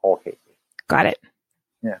cases. Got it.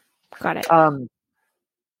 Yeah. Got it.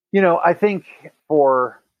 I think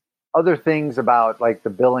for other things about like the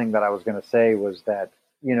billing that I was going to say was that,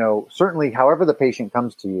 certainly however the patient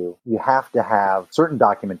comes to you, you have to have certain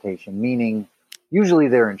documentation, meaning usually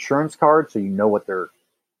their insurance card. So you know what their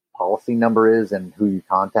policy number is and who you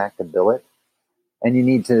contact to bill it. And you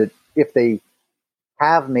need to, if they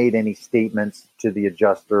have made any statements to the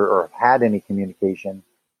adjuster or have had any communication,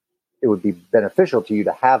 it would be beneficial to you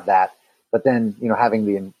to have that. But then, having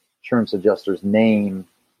the insurance adjuster's name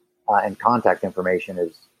and contact information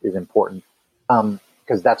is important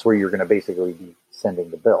because that's where you're going to basically be sending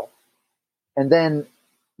the bill. And then,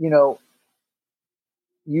 you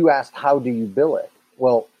asked, how do you bill it?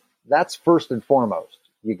 Well, that's first and foremost.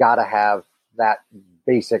 You got to have that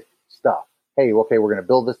basic stuff. Hey, okay, we're going to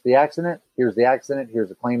bill this the accident. Here's the accident. Here's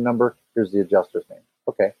the claim number. Here's the adjuster's name.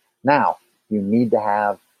 Okay. Now you need to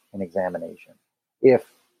have an examination. If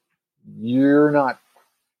you're not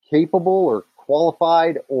capable or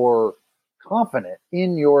qualified or confident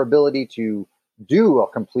in your ability to do a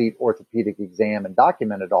complete orthopedic exam and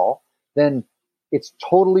document it all, then it's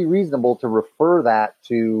totally reasonable to refer that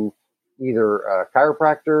to either a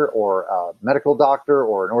chiropractor or a medical doctor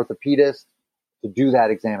or an orthopedist to do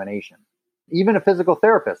that examination. Even a physical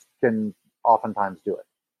therapist can oftentimes do it.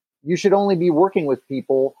 You should only be working with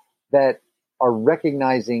people that are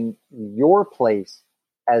recognizing your place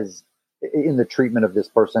as in the treatment of this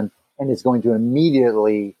person and is going to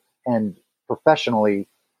immediately and professionally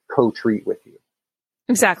co-treat with you.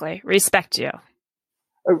 Exactly. Respect you.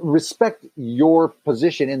 Respect your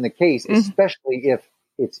position in the case, especially if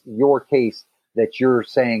it's your case that you're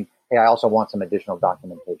saying, hey, I also want some additional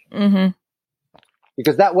documentation.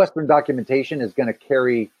 Because that Western documentation is going to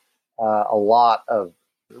carry a lot of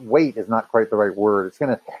weight is not quite the right word. It's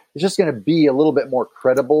just going to be a little bit more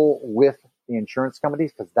credible with the insurance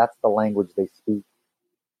companies because that's the language they speak.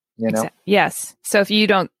 Yes. So if you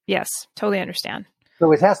don't, yes, totally understand.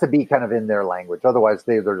 So it has to be kind of in their language. Otherwise,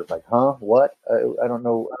 they're just like, huh, what? I don't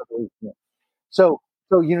know. So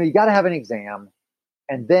you got to have an exam,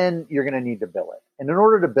 and then you're going to need to bill it. And in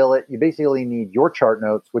order to bill it, you basically need your chart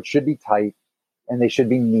notes, which should be tight, and they should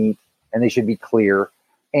be neat, and they should be clear.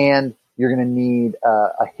 And you're going to need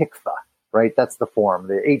a HCFA, right? That's the form,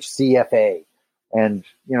 the HCFA. And,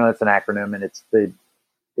 it's an acronym, and it's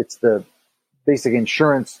the basic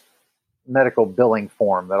insurance medical billing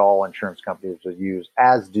form that all insurance companies will use,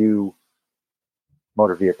 as do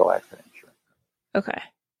motor vehicle accident insurance. Okay.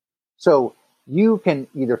 So you can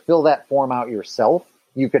either fill that form out yourself.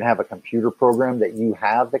 You can have a computer program that you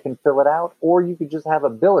have that can fill it out, or you could just have a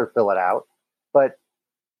biller fill it out. But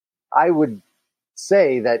I would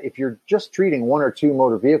say that if you're just treating one or two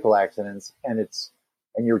motor vehicle accidents and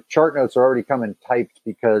your chart notes are already coming typed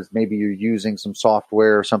because maybe you're using some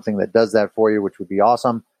software or something that does that for you, which would be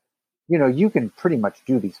awesome. You can pretty much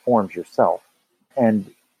do these forms yourself.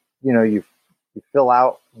 And, you fill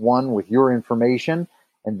out one with your information,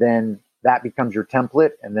 and then that becomes your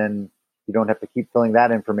template. And then you don't have to keep filling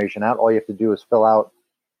that information out. All you have to do is fill out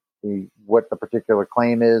what the particular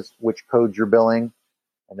claim is, which code you're billing,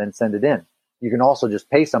 and then send it in. You can also just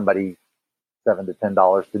pay somebody $7 to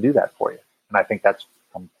 $10 to do that for you. And I think that's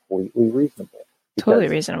completely reasonable. Totally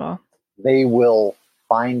reasonable. They will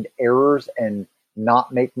find errors and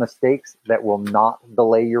not make mistakes that will not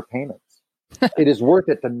delay your payments. It is worth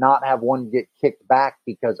it to not have one get kicked back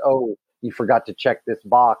because, you forgot to check this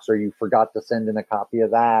box, or you forgot to send in a copy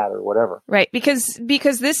of that, or whatever. Right. Because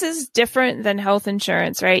this is different than health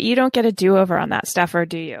insurance, right? You don't get a do-over on that stuff, or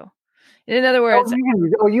do you? In other words,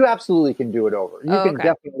 you absolutely can do it over. You can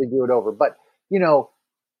definitely do it over. But,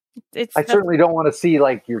 I certainly don't want to see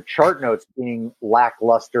like your chart notes being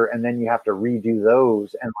lackluster and then you have to redo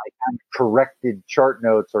those and like corrected chart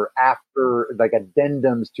notes or after like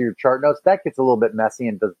addendums to your chart notes. That gets a little bit messy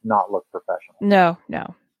and does not look professional. No,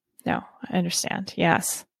 I understand.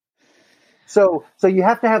 Yes. So you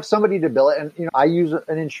have to have somebody to bill it. And, I use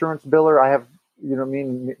an insurance biller. I have, me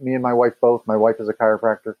and my wife both. My wife is a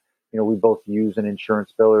chiropractor. We both use an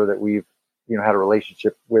insurance biller that we've, had a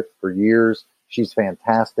relationship with for years. She's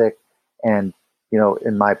fantastic. And,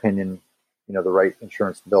 in my opinion, the right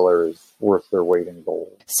insurance biller is worth their weight in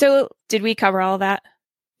gold. So did we cover all that?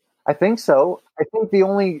 I think so. I think the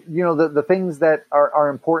only, the things that are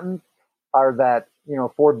important are that,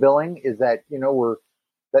 for billing is that,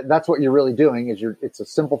 that's what you're really doing is it's a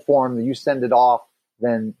simple form that you send it off,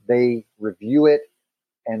 then they review it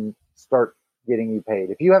and start getting you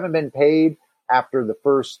paid. If you haven't been paid after the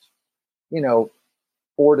first,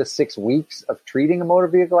 4 to 6 weeks of treating a motor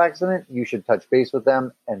vehicle accident, you should touch base with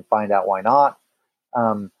them and find out why not.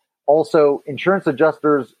 Also, insurance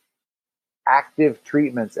adjusters, active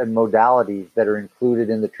treatments and modalities that are included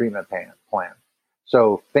in the treatment plan.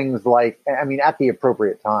 So things like, at the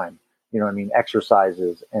appropriate time,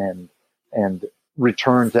 exercises and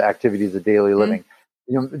return to activities of daily living.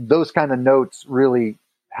 Those kind of notes really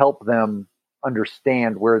help them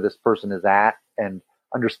understand where this person is at and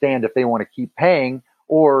understand if they want to keep paying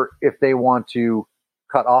or if they want to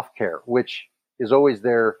cut off care, which is always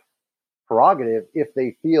their prerogative if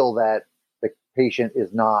they feel that the patient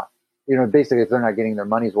is not, basically if they're not getting their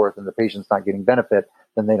money's worth and the patient's not getting benefit,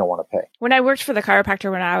 then they don't want to pay. When I worked for the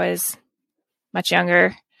chiropractor when I was much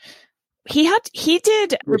younger, he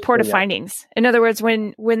did report of findings. In other words,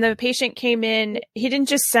 when the patient came in, he didn't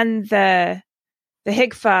just send the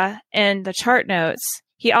HIGFA and the chart notes.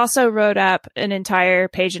 He also wrote up an entire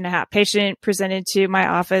page and a half. Patient presented to my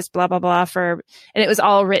office, blah, blah, blah, and it was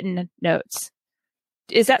all written notes.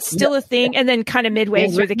 Is that still a thing? And then kind of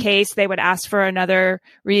midway through the case, they would ask for another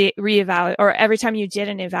reevaluate, or every time you did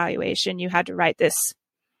an evaluation, you had to write this,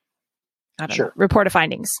 report of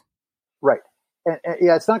findings. Right. And,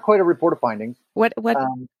 it's not quite a report of findings. What?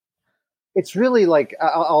 It's really like,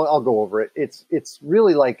 I'll go over it. It's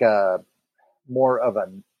really like more of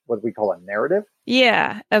what we call a narrative.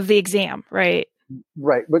 Yeah. Of the exam. Right.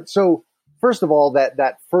 Right. But so first of all,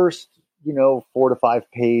 that first, 4 to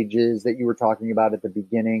 5 pages that you were talking about at the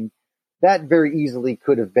beginning, that very easily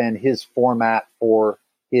could have been his format for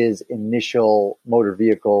his initial motor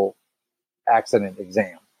vehicle accident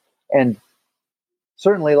exam. And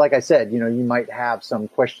certainly, like I said, you might have some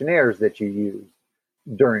questionnaires that you use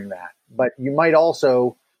during that, but you might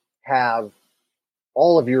also have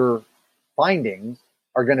all of your findings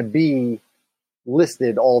are going to be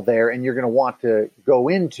listed all there, and you're going to want to go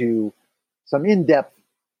into some in-depth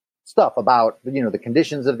stuff about, the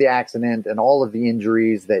conditions of the accident and all of the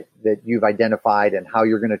injuries that you've identified and how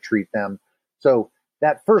you're going to treat them. So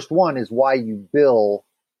that first one is why you bill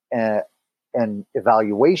an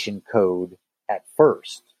evaluation code at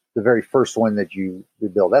first, the very first one that you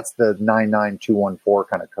bill. That's the 99214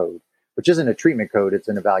 kind of code, which isn't a treatment code. It's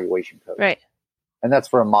an evaluation code. Right. And that's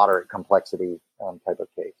for a moderate complexity type of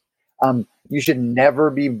case. You should never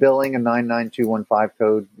be billing a 99215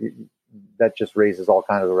 code. That just raises all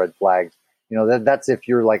kinds of red flags. That's if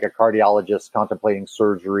you're like a cardiologist contemplating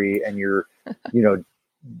surgery and you're,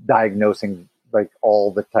 diagnosing like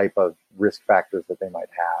all the type of risk factors that they might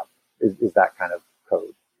have is that kind of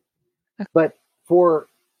code. But for,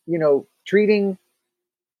 treating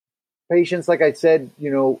patients, like I said,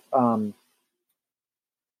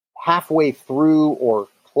 halfway through or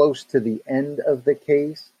close to the end of the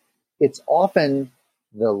case, it's often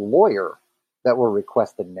the lawyer that will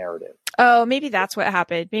request a narrative. Oh, maybe that's what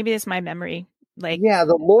happened. Maybe it's my memory. Yeah,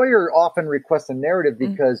 the lawyer often requests a narrative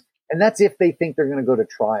because, and that's if they think they're going to go to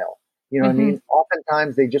trial. You know what I mean?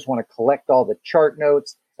 Oftentimes they just want to collect all the chart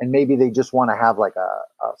notes, and maybe they just want to have like a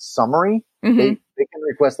summary. They can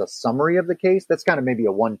request a summary of the case. That's kind of maybe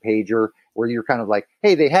a one-pager where you're kind of like,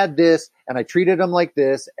 hey, they had this, and I treated them like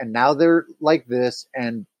this, and now they're like this,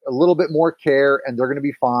 and a little bit more care, and they're going to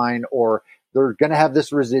be fine, or they're going to have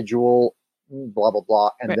this residual, blah, blah, blah.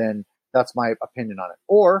 And then that's my opinion on it.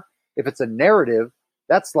 Or if it's a narrative,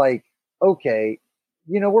 that's like, okay,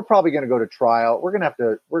 we're probably going to go to trial. We're going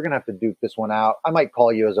to have to duke this one out. I might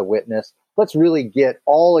call you as a witness. Let's really get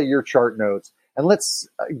all of your chart notes and let's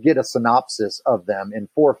get a synopsis of them in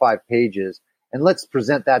 4 or 5 pages. And let's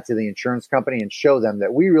present that to the insurance company and show them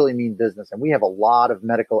that we really mean business. And we have a lot of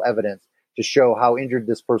medical evidence to show how injured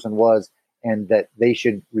this person was and that they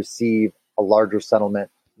should receive a larger settlement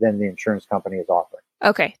than the insurance company is offering.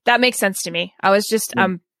 Okay. That makes sense to me. I was just,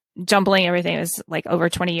 jumbling everything. It was like over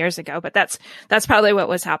 20 years ago, but that's probably what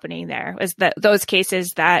was happening there, was that those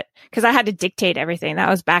cases that, cause I had to dictate everything. That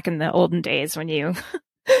was back in the olden days when you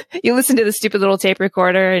listened to the stupid little tape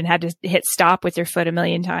recorder and had to hit stop with your foot a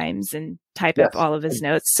million times and type up all of his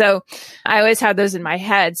notes. So I always had those in my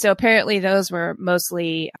head. So apparently those were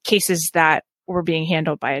mostly cases that were being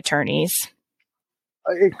handled by attorneys.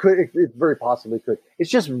 It very possibly could.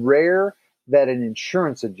 It's just rare that an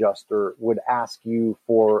insurance adjuster would ask you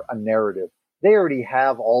for a narrative. They already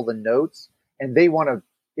have all the notes, and they want to,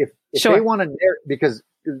 if they want a because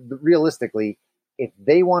realistically, if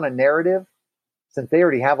they want a narrative, since they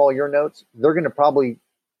already have all your notes, they're going to probably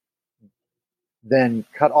then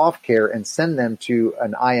cut off care and send them to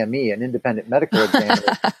an IME, an independent medical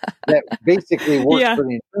examiner that basically works for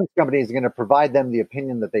the insurance company, is going to provide them the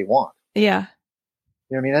opinion that they want. Yeah.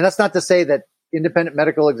 You know what I mean? And that's not to say that independent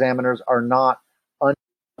medical examiners are not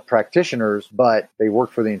practitioners, but they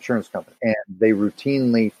work for the insurance company, and they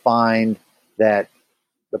routinely find that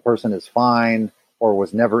the person is fine or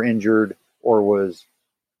was never injured or was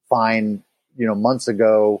fine, months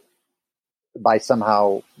ago, by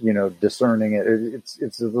somehow, discerning it.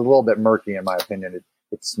 It's a little bit murky in my opinion.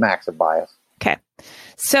 It smacks of bias. Okay.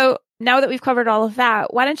 So now that we've covered all of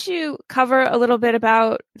that, why don't you cover a little bit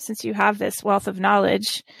about, since you have this wealth of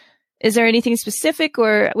knowledge, is there anything specific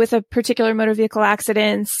or with a particular motor vehicle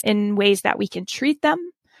accidents in ways that we can treat them?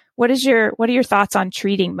 What are your thoughts on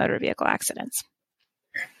treating motor vehicle accidents?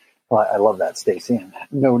 Well, I love that, Stacy.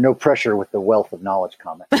 No pressure with the wealth of knowledge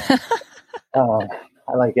comment.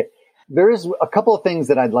 I like it. There is a couple of things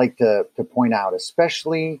that I'd like to point out,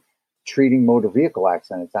 especially treating motor vehicle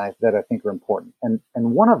accidents that I think are important. And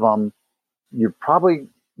one of them, you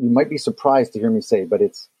might be surprised to hear me say, but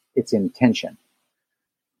it's intention.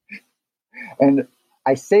 And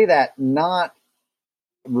I say that not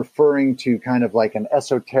referring to kind of like an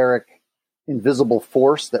esoteric, invisible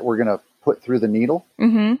force that we're going to put through the needle.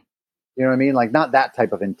 Mm-hmm. You know what I mean? Like not that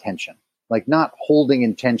type of intention, like not holding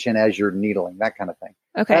intention as you're needling, that kind of thing.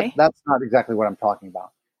 Okay. That's not exactly what I'm talking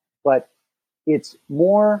about, but it's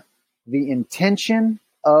more the intention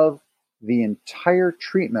of the entire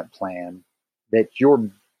treatment plan that you're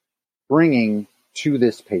bringing to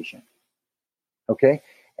this patient. Okay.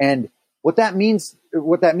 And what that means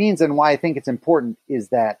and why I think it's important is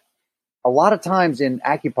that a lot of times in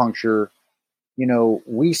acupuncture,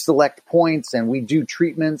 we select points and we do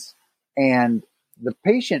treatments, and the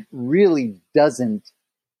patient really doesn't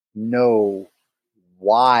know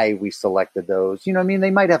why we selected those. You know what I mean?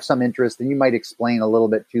 They might have some interest and you might explain a little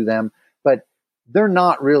bit to them, but they're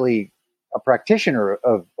not really a practitioner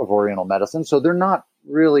of Oriental medicine. So they're not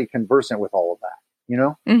really conversant with all of that.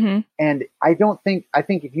 Mm-hmm. And I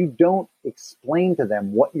think if you don't explain to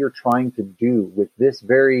them what you're trying to do with this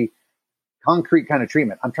very concrete kind of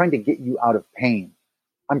treatment, I'm trying to get you out of pain.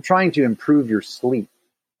 I'm trying to improve your sleep.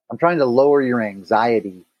 I'm trying to lower your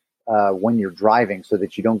anxiety when you're driving so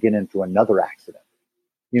that you don't get into another accident.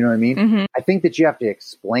 You know what I mean? Mm-hmm. I think that you have to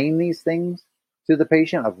explain these things to the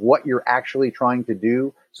patient of what you're actually trying to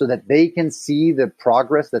do so that they can see the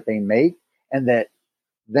progress that they make, and that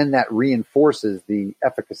then that reinforces the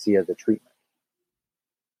efficacy of the treatment.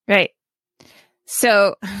 Right.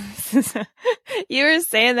 So you were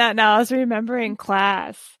saying that now I was remembering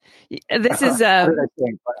class. This is what did I say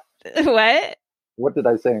in class? What? What did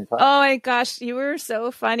I say in class? Oh my gosh, you were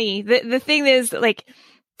so funny. The thing is, like,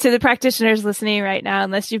 to the practitioners listening right now,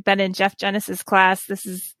 unless you've been in Jeff Genesis class, this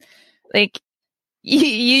is like, You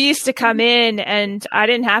used to come in and I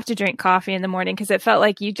didn't have to drink coffee in the morning because it felt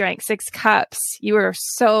like you drank 6 cups. You were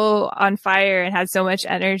so on fire and had so much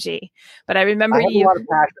energy. But I remember I have a lot of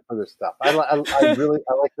passion for this stuff. I really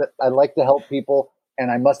like that. I like to help people,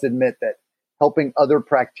 and I must admit that helping other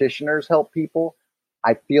practitioners help people,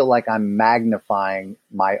 I feel like I'm magnifying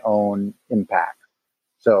my own impact.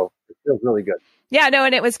 So it feels really good. Yeah, no,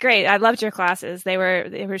 and it was great. I loved your classes. They were,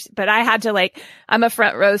 but I had to I'm a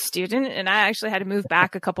front row student and I actually had to move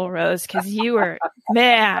back a couple rows because you were,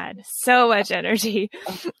 man, so much energy,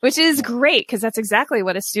 which is great because that's exactly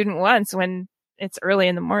what a student wants when it's early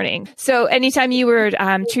in the morning. So anytime you were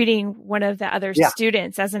treating one of the other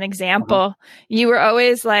students as an example, you were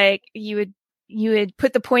always you would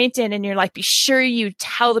put the point in and you're like, be sure you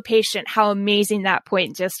tell the patient how amazing that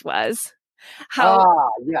point just was.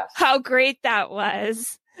 How great that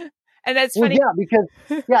was. And that's funny. Yeah,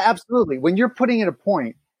 because absolutely. When you're putting in a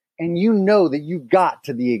point and you know that you got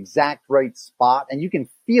to the exact right spot and you can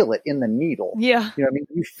feel it in the needle. Yeah. You know what I mean?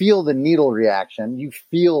 You feel the needle reaction, you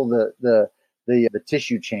feel the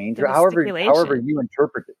tissue change, or however you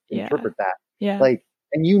interpret that. Yeah.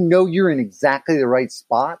 And you know you're in exactly the right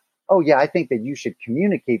spot. Oh yeah, I think that you should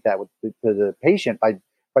communicate that to the patient by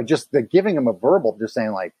just giving them a verbal, just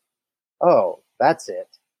saying like, oh, that's it.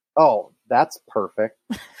 Oh, that's perfect.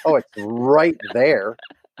 Oh, it's right there.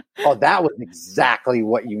 Oh, that was exactly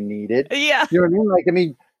what you needed. Yeah. You know what I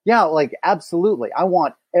mean? Absolutely. I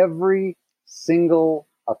want every single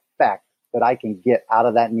effect that I can get out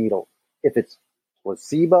of that needle. If it's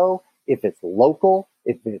placebo, if it's local,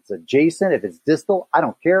 if it's adjacent, if it's distal, I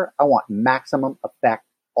don't care. I want maximum effect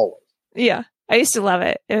always. Yeah. I used to love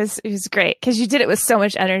it. It was great because you did it with so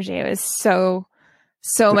much energy. It was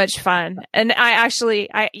so much fun. And I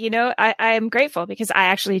am grateful because I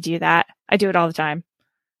actually do that. I do it all the time.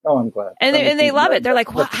 Oh, I'm glad. And they love it. They're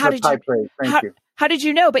like, well, how did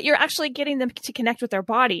you know? But you're actually getting them to connect with their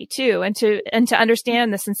body too. And to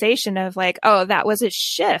understand the sensation of like, oh, that was a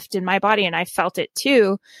shift in my body and I felt it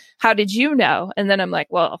too. How did you know? And then I'm like,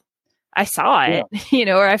 well, I saw it,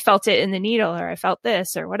 or I felt it in the needle or I felt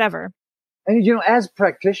this or whatever. And, as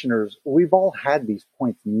practitioners, we've all had these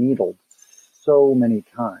points needled so many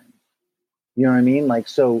times. You know what I mean?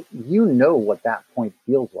 So what that point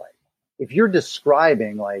feels like. If you're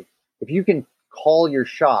describing, if you can call your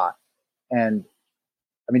shot and,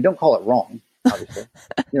 don't call it wrong, obviously.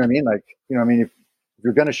 You know what I mean? If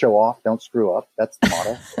you're going to show off, don't screw up. That's the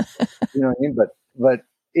motto. You know what I mean? But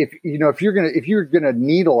if you're going to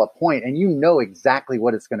needle a point and you know exactly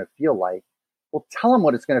what it's going to feel like, well, tell them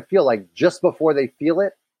what it's going to feel like just before they feel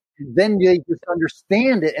it. Then they just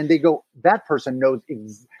understand it and they go, that person knows,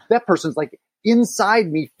 that person's like inside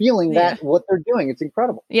me feeling what they're doing. It's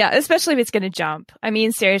incredible. Yeah. Especially if it's going to jump.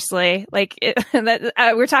 Seriously,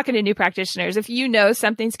 we're talking to new practitioners. If you know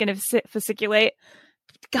something's going to fasciculate,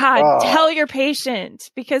 tell your patient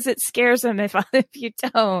because it scares them if you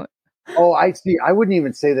don't. Oh, I see. I wouldn't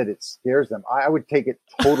even say that it scares them. I would take it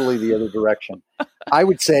totally the other direction. I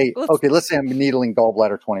would say, okay, let's say I'm needling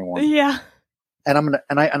gallbladder 21. Yeah. And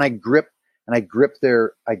I grip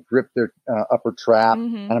their upper trap,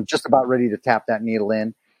 and I'm just about ready to tap that needle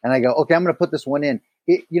in. And I go, okay, I'm going to put this one in.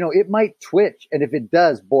 It might twitch, and if it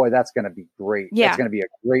does, boy, that's going to be great. Yeah. That's going to be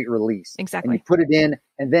a great release. Exactly. And you put it in,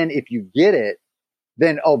 and then if you get it,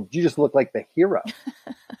 then you just look like the hero.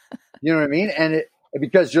 You know what I mean? And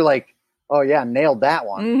because you're like, oh yeah, nailed that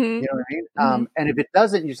one. Mm-hmm. You know what I mean? And if it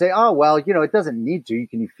doesn't, you say, oh well, it doesn't need to.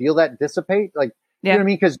 Can you feel that dissipate? You know what I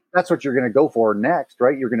mean? Because that's what you're going to go for next,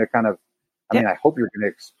 right? You're going to kind of, I hope you're going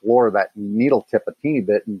to explore that needle tip a teeny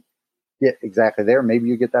bit and get exactly there. Maybe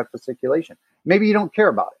you get that fasciculation. Maybe you don't care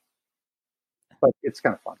about it, but it's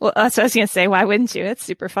kind of fun. Well, that's what I was going to say. Why wouldn't you? It's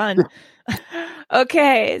super fun.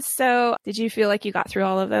 Okay. So did you feel like you got through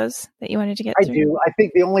all of those that you wanted to get through? I do. I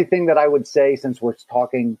think the only thing that I would say, since we're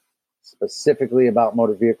talking specifically about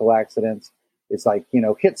motor vehicle accidents, is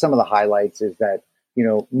hit some of the highlights is that,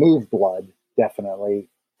 move blood. Definitely.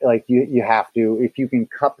 You have to, if you can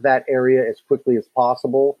cup that area as quickly as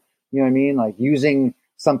possible, you know what I mean? Using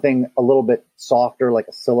something a little bit softer, like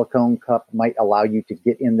a silicone cup, might allow you to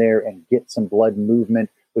get in there and get some blood movement,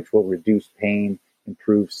 which will reduce pain,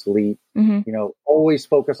 improve sleep. Mm-hmm. Always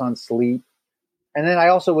focus on sleep. And then I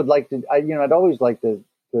also would like to, I'd always like to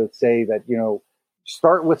say that,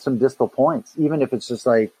 start with some distal points, even if it's just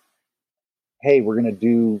like, hey, we're going to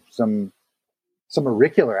do some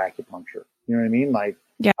auricular acupuncture. You know what I mean?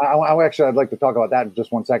 I'd like to talk about that in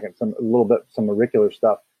just 1 second. Some auricular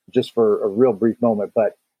stuff just for a real brief moment.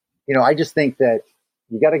 But, I just think that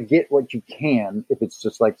you got to get what you can. If it's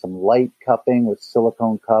just like some light cupping with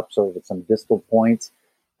silicone cups or with some distal points,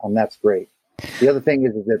 that's great. The other thing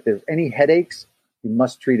is that if there's any headaches, you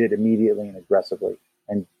must treat it immediately and aggressively.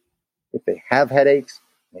 And if they have headaches,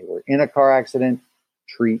 they were in a car accident,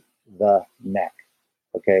 treat the neck.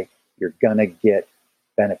 Okay? You're going to get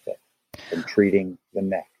benefit from treating the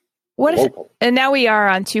neck. What if, and now we are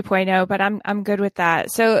on 2.0, but I'm good with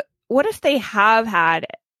that. So what if they have had,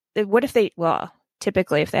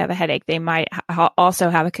 typically if they have a headache, they might also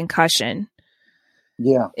have a concussion.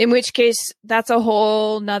 Yeah. In which case, that's a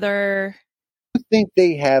whole nother. I think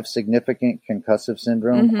they have significant concussive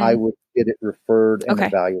syndrome. I would get it referred and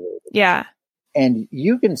evaluated. Yeah. And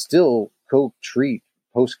you can still co-treat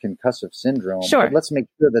post-concussive syndrome. Sure. But let's make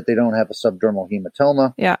sure that they don't have a subdermal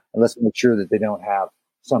hematoma. Yeah. And let's make sure that they don't have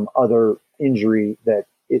some other injury that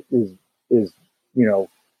it is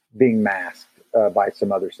being masked by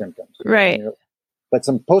some other symptoms. Right. But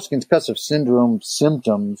some post-concussive syndrome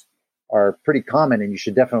symptoms are pretty common, and you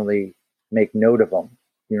should definitely make note of them.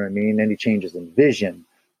 You know what I mean? Any changes in vision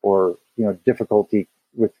or, difficulty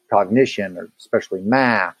with cognition, or especially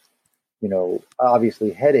math,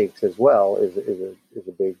 obviously headaches as well is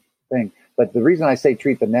a big thing. But the reason I say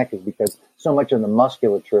treat the neck is because so much of the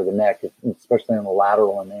musculature of the neck, especially on the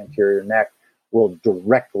lateral and the anterior neck, will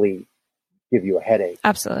directly give you a headache.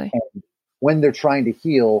 Absolutely. And when they're trying to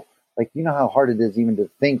heal, how hard it is even to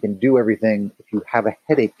think and do everything if you have a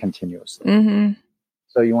headache continuously. Mm-hmm.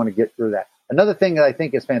 So you want to get through that. Another thing that I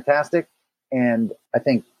think is fantastic, and I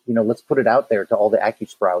think, let's put it out there to all the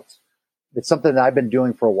AccuSprouts. It's something that I've been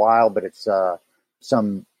doing for a while, but it's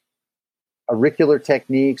some auricular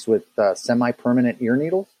techniques with semi-permanent ear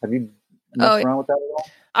needles. Have you messed around with that at all?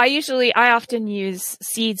 I often use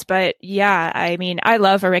seeds, but yeah, I mean, I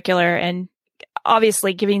love auricular, and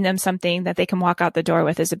obviously giving them something that they can walk out the door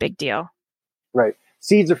with is a big deal. Right.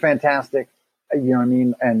 Seeds are fantastic. You know what I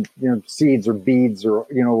mean? And, seeds or beads or,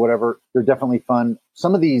 whatever, they're definitely fun.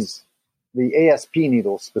 Some of these, the ASP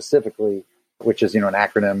needles specifically, which is, an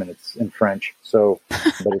acronym and it's in French. So,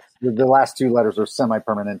 but the last two letters are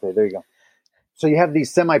semi-permanente. There you go. So you have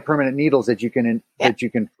these semi-permanent needles that you can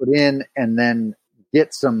put in and then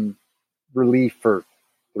get some relief for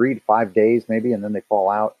 3 to 5 days maybe, and then they fall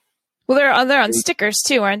out. Well, they're on stickers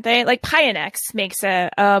too, aren't they? Like Pionex makes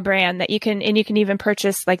a brand that you can even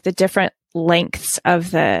purchase like the different lengths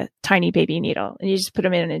of the tiny baby needle, and you just put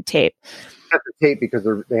them in tape. That's the tape because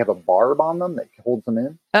they have a barb on them that holds them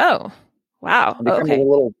in. Oh, wow. And they come with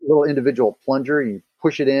a little individual plunger, and you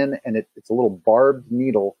push it in, and it's a little barbed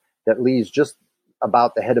needle that leaves just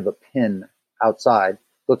about the head of a pin outside.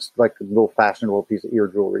 Looks like a little fashionable piece of ear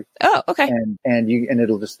jewelry. Oh, okay. And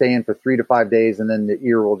it'll just stay in for 3 to 5 days, and then the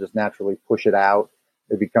ear will just naturally push it out.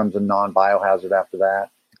 It becomes a non-biohazard after that.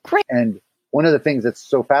 Great. And one of the things that's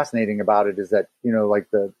so fascinating about it is that, like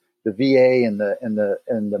the VA and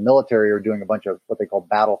the military are doing a bunch of what they call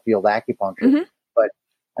battlefield acupuncture. Mm-hmm. But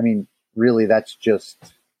I mean, really, that's just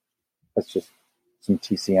some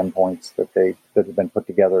TCM points that have been put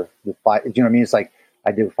together with 5. You know what I mean? It's like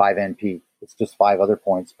I do 5 NP. It's just 5 other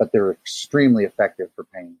points, but they're extremely effective for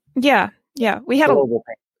pain. Yeah. We had global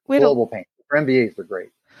pain. For MBAs, they're great.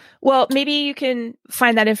 Well, maybe you can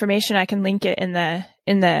find that information. I can link it in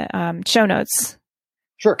the show notes.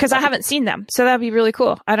 Sure. Because I haven't seen them. So that'd be really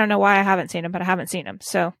cool. I don't know why I haven't seen them, but I haven't seen them.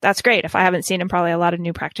 So that's great. If I haven't seen them, probably a lot of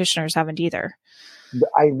new practitioners haven't either.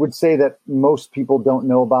 I would say that most people don't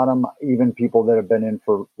know about them, even people that have been in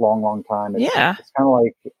for a long, long time. It's kind of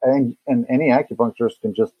like, and any acupuncturist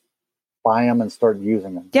can just buy them and start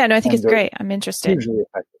using them. Yeah, no, I think it's great. I'm interested. Hugely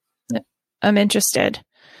effective. Yeah. I'm interested.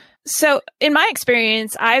 So in my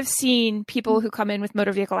experience, I've seen people who come in with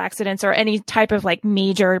motor vehicle accidents or any type of like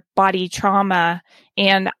major body trauma,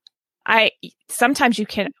 and sometimes you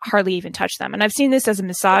can hardly even touch them. And I've seen this as a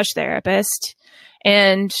massage therapist.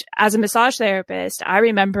 And as a massage therapist, I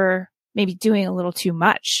remember maybe doing a little too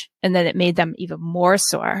much, and then it made them even more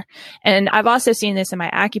sore. And I've also seen this in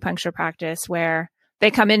my acupuncture practice where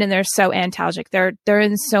they come in and they're so antalgic. They're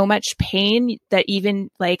in so much pain that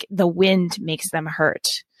even like the wind makes them hurt.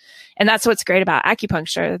 And that's what's great about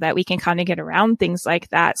acupuncture, that we can kind of get around things like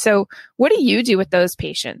that. So what do you do with those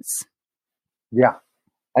patients? Yeah,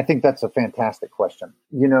 I think that's a fantastic question.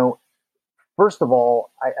 First of all,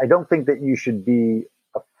 I don't think that you should be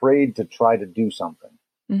afraid to try to do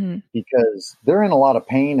something because they're in a lot of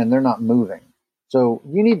pain and they're not moving. So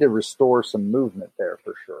you need to restore some movement there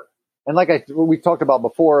for sure. And like we talked about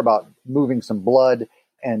before about moving some blood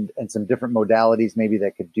and some different modalities maybe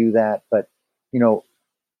that could do that. But,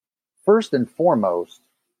 first and foremost,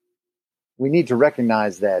 we need to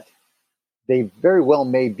recognize that they very well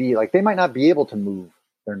may be like, they might not be able to move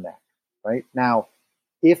their neck right now.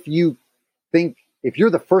 If you're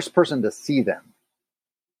the first person to see them,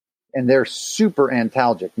 and they're super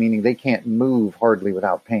antalgic, meaning they can't move hardly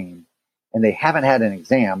without pain, and they haven't had an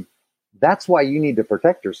exam, that's why you need to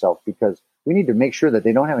protect yourself, because we need to make sure that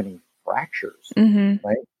they don't have any fractures,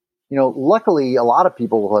 right? Luckily, a lot of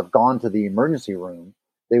people will have gone to the emergency room.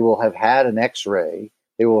 They will have had an x-ray.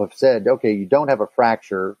 They will have said, okay, you don't have a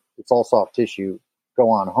fracture. It's all soft tissue.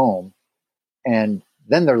 Go on home. And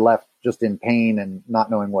then they're left just in pain and not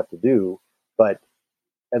knowing what to do. But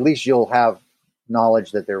at least you'll have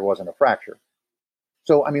knowledge that there wasn't a fracture.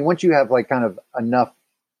 So, I mean, once you have like kind of enough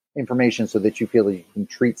information so that you feel that you can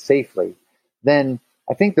treat safely, then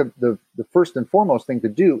I think the first and foremost thing to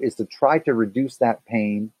do is to try to reduce that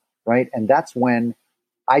pain, right? And that's when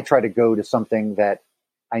I try to go to something that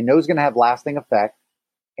I know is going to have lasting effect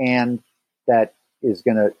and that is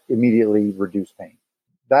going to immediately reduce pain.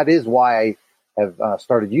 That is why I have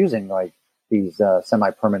started using like these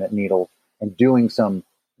semi-permanent needles and doing some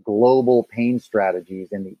global pain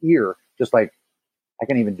strategies in the ear, just like I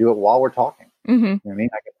can even do it while we're talking. You know what I mean?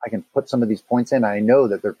 I can put some of these points in, and I know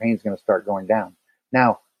that their pain's going to start going down.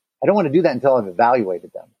 Now, I don't want to do that until I've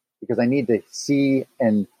evaluated them, because I need to see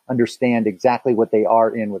and understand exactly what they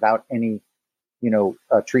are in without any,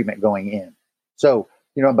 treatment going in. So,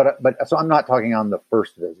 so I'm not talking on the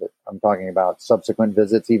first visit. I'm talking about subsequent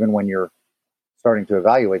visits. Even when you're starting to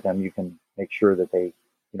evaluate them, you can make sure that they,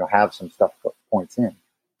 have some stuff put points in.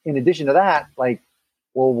 In addition to that, like,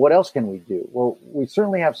 well, what else can we do? Well, we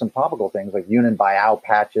certainly have some topical things like Yunnan Biao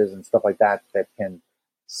patches and stuff like that that can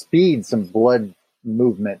speed some blood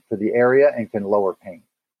movement to the area and can lower pain.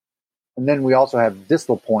 And then we also have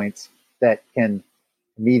distal points that can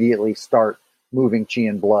immediately start moving qi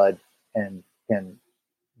and blood and can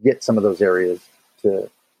get some of those areas to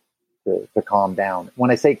calm down.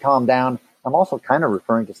 When I say calm down, I'm also kind of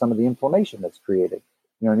referring to some of the inflammation that's created.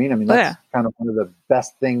 You know what I mean? I mean, that's kind of one of the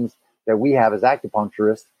best things that we have as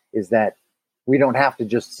acupuncturists, is that we don't have to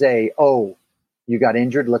just say, oh, you got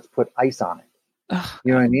injured, let's put ice on it.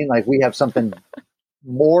 You know what I mean? Like, we have something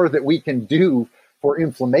more that we can do for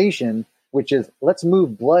inflammation, which is let's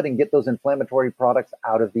move blood and get those inflammatory products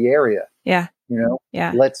out of the area. Yeah.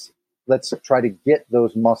 Let's try to get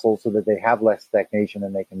those muscles so that they have less stagnation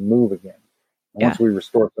and they can move again. And once we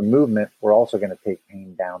restore some movement, we're also going to take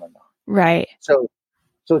pain down a notch. Right. So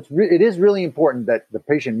it is really important that the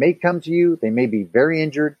patient may come to you. They may be very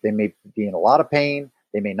injured. They may be in a lot of pain.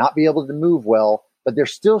 They may not be able to move well, but there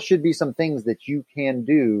still should be some things that you can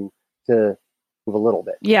do to move a little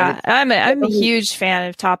bit. Yeah. I'm a huge fan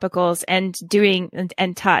of topicals and doing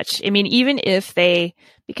and touch. I mean, even if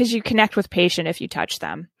because you connect with patient if you touch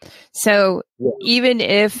them. So even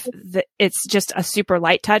if it's just a super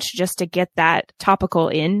light touch, just to get that topical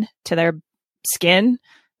in to their skin,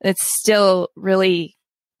 it's still really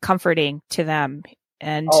comforting to them.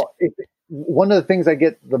 And one of the things I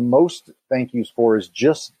get the most thank yous for is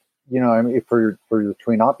just, I mean, for the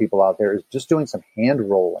Tween people out there, is just doing some hand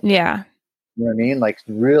rolling. Yeah. You know what I mean? Like,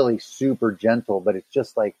 really super gentle, but it's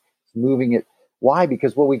just like moving it. Why?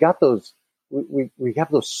 Because, we got those, we have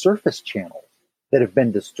those surface channels that have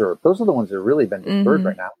been disturbed. Those are the ones that have really been disturbed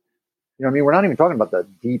right now. You know what I mean? We're not even talking about the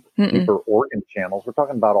deeper organ channels. We're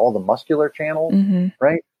talking about all the muscular channels,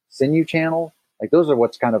 right? Sinew channels. Like, those are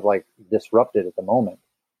what's kind of like disrupted at the moment.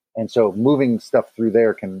 And so moving stuff through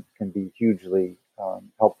there can be hugely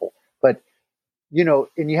helpful. But,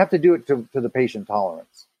 and you have to do it to the patient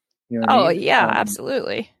tolerance. You know what I mean? Yeah,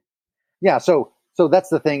 absolutely. Yeah. So that's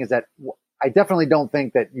the thing, is that I definitely don't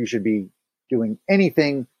think that you should be doing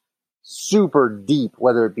anything super deep,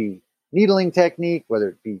 whether it be needling technique, whether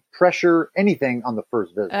it be pressure, anything on the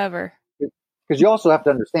first visit. Ever. Because you also have to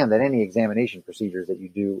understand that any examination procedures that you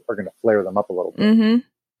do are going to flare them up a little bit.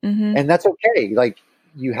 And that's okay. Like,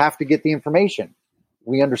 you have to get the information.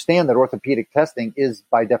 We understand that orthopedic testing is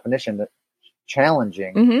by definition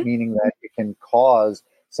challenging, meaning that it can cause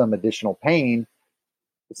some additional pain.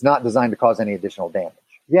 It's not designed to cause any additional damage.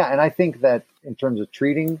 Yeah. And I think that in terms of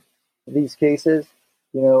treating these cases,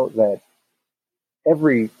 that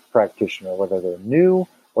every practitioner, whether they're new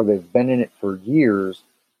or they've been in it for years,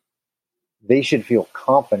 they should feel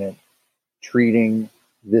confident treating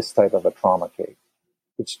this type of a trauma case.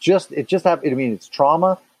 It's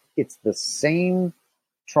trauma. It's the same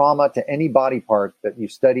trauma to any body part that you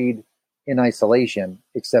studied in isolation,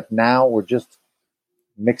 except now we're just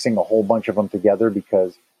mixing a whole bunch of them together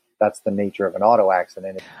because that's the nature of an auto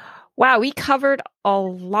accident. Wow, we covered a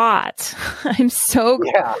lot. I'm so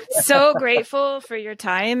grateful for your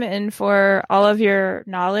time and for all of your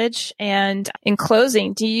knowledge. And in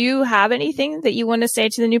closing, do you have anything that you want to say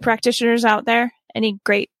to the new practitioners out there? Any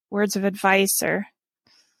great words of advice, or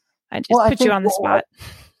I just put you on the spot?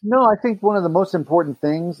 No, I think one of the most important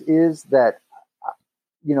things is that,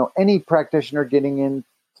 any practitioner getting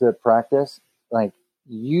into practice, like,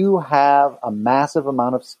 you have a massive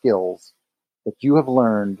amount of skills that you have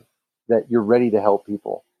learned that you're ready to help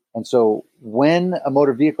people. And so when a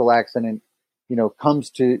motor vehicle accident, comes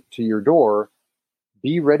to your door,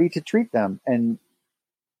 be ready to treat them. And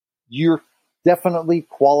you're definitely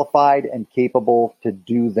qualified and capable to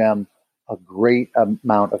do them a great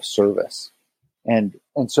amount of service. And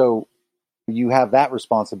so you have that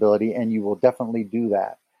responsibility, and you will definitely do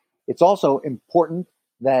that. It's also important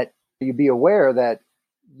that you be aware that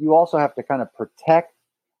you also have to kind of protect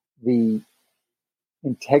the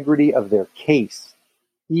integrity of their case,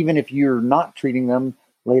 even if you're not treating them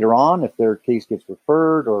later on, if their case gets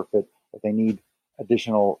referred or if they need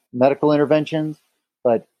additional medical interventions.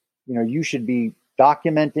 But, you should be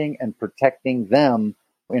documenting and protecting them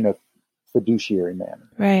in a fiduciary manner.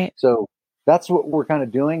 Right. So that's what we're kind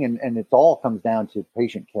of doing. And it all comes down to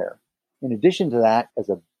patient care. In addition to that, as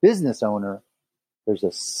a business owner, there's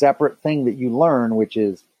a separate thing that you learn, which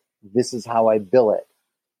is, this is how I bill it.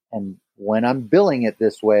 And when I'm billing it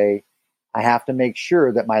this way, I have to make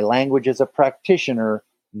sure that my language as a practitioner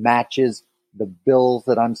matches the bills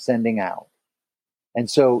that I'm sending out. And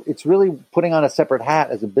so it's really putting on a separate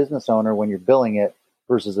hat as a business owner when you're billing it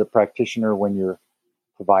versus a practitioner when you're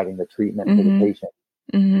providing the treatment to the patient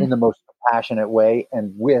in the most compassionate way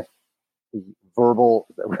and with the verbal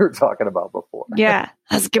that we were talking about before. Yeah,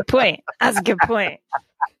 that's a good point.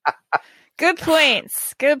 Good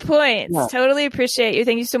points. Yeah. Totally appreciate you.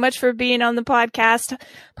 Thank you so much for being on the podcast.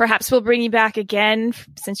 Perhaps we'll bring you back again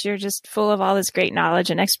since you're just full of all this great knowledge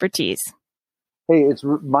and expertise. Hey, it's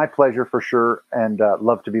my pleasure for sure, and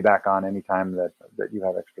love to be back on anytime that you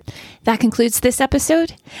have expertise. That concludes this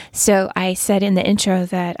episode. So I said in the intro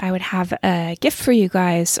that I would have a gift for you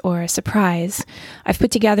guys, or a surprise. I've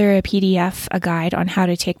put together a PDF, a guide on how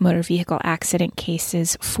to take motor vehicle accident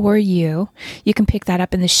cases for you. You can pick that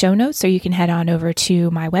up in the show notes, or you can head on over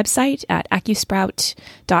to my website at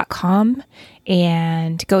accusprout.com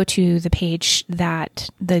and go to the page,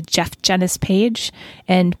 the Jeff Jennis page,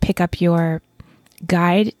 and pick up your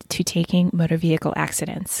guide to taking motor vehicle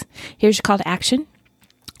accidents. Here's your call to action.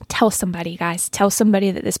 Tell somebody, guys. Tell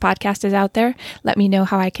somebody that this podcast is out there. Let me know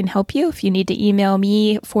how I can help you. If you need to email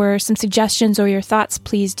me for some suggestions or your thoughts,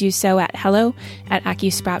 please do so at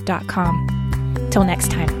hello@accusprout.com. Till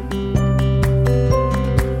next time.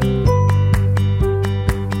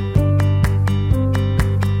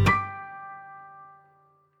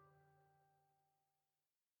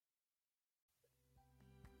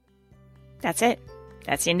 That's it.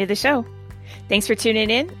 That's the end of the show. Thanks for tuning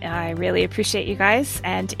in. I really appreciate you guys.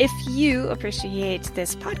 And if you appreciate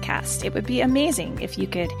this podcast, it would be amazing if you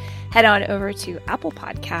could head on over to Apple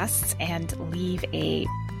Podcasts and leave a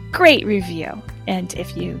great review. And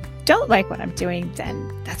if you don't like what I'm doing,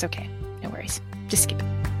 then that's okay. No worries. Just skip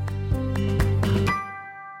it.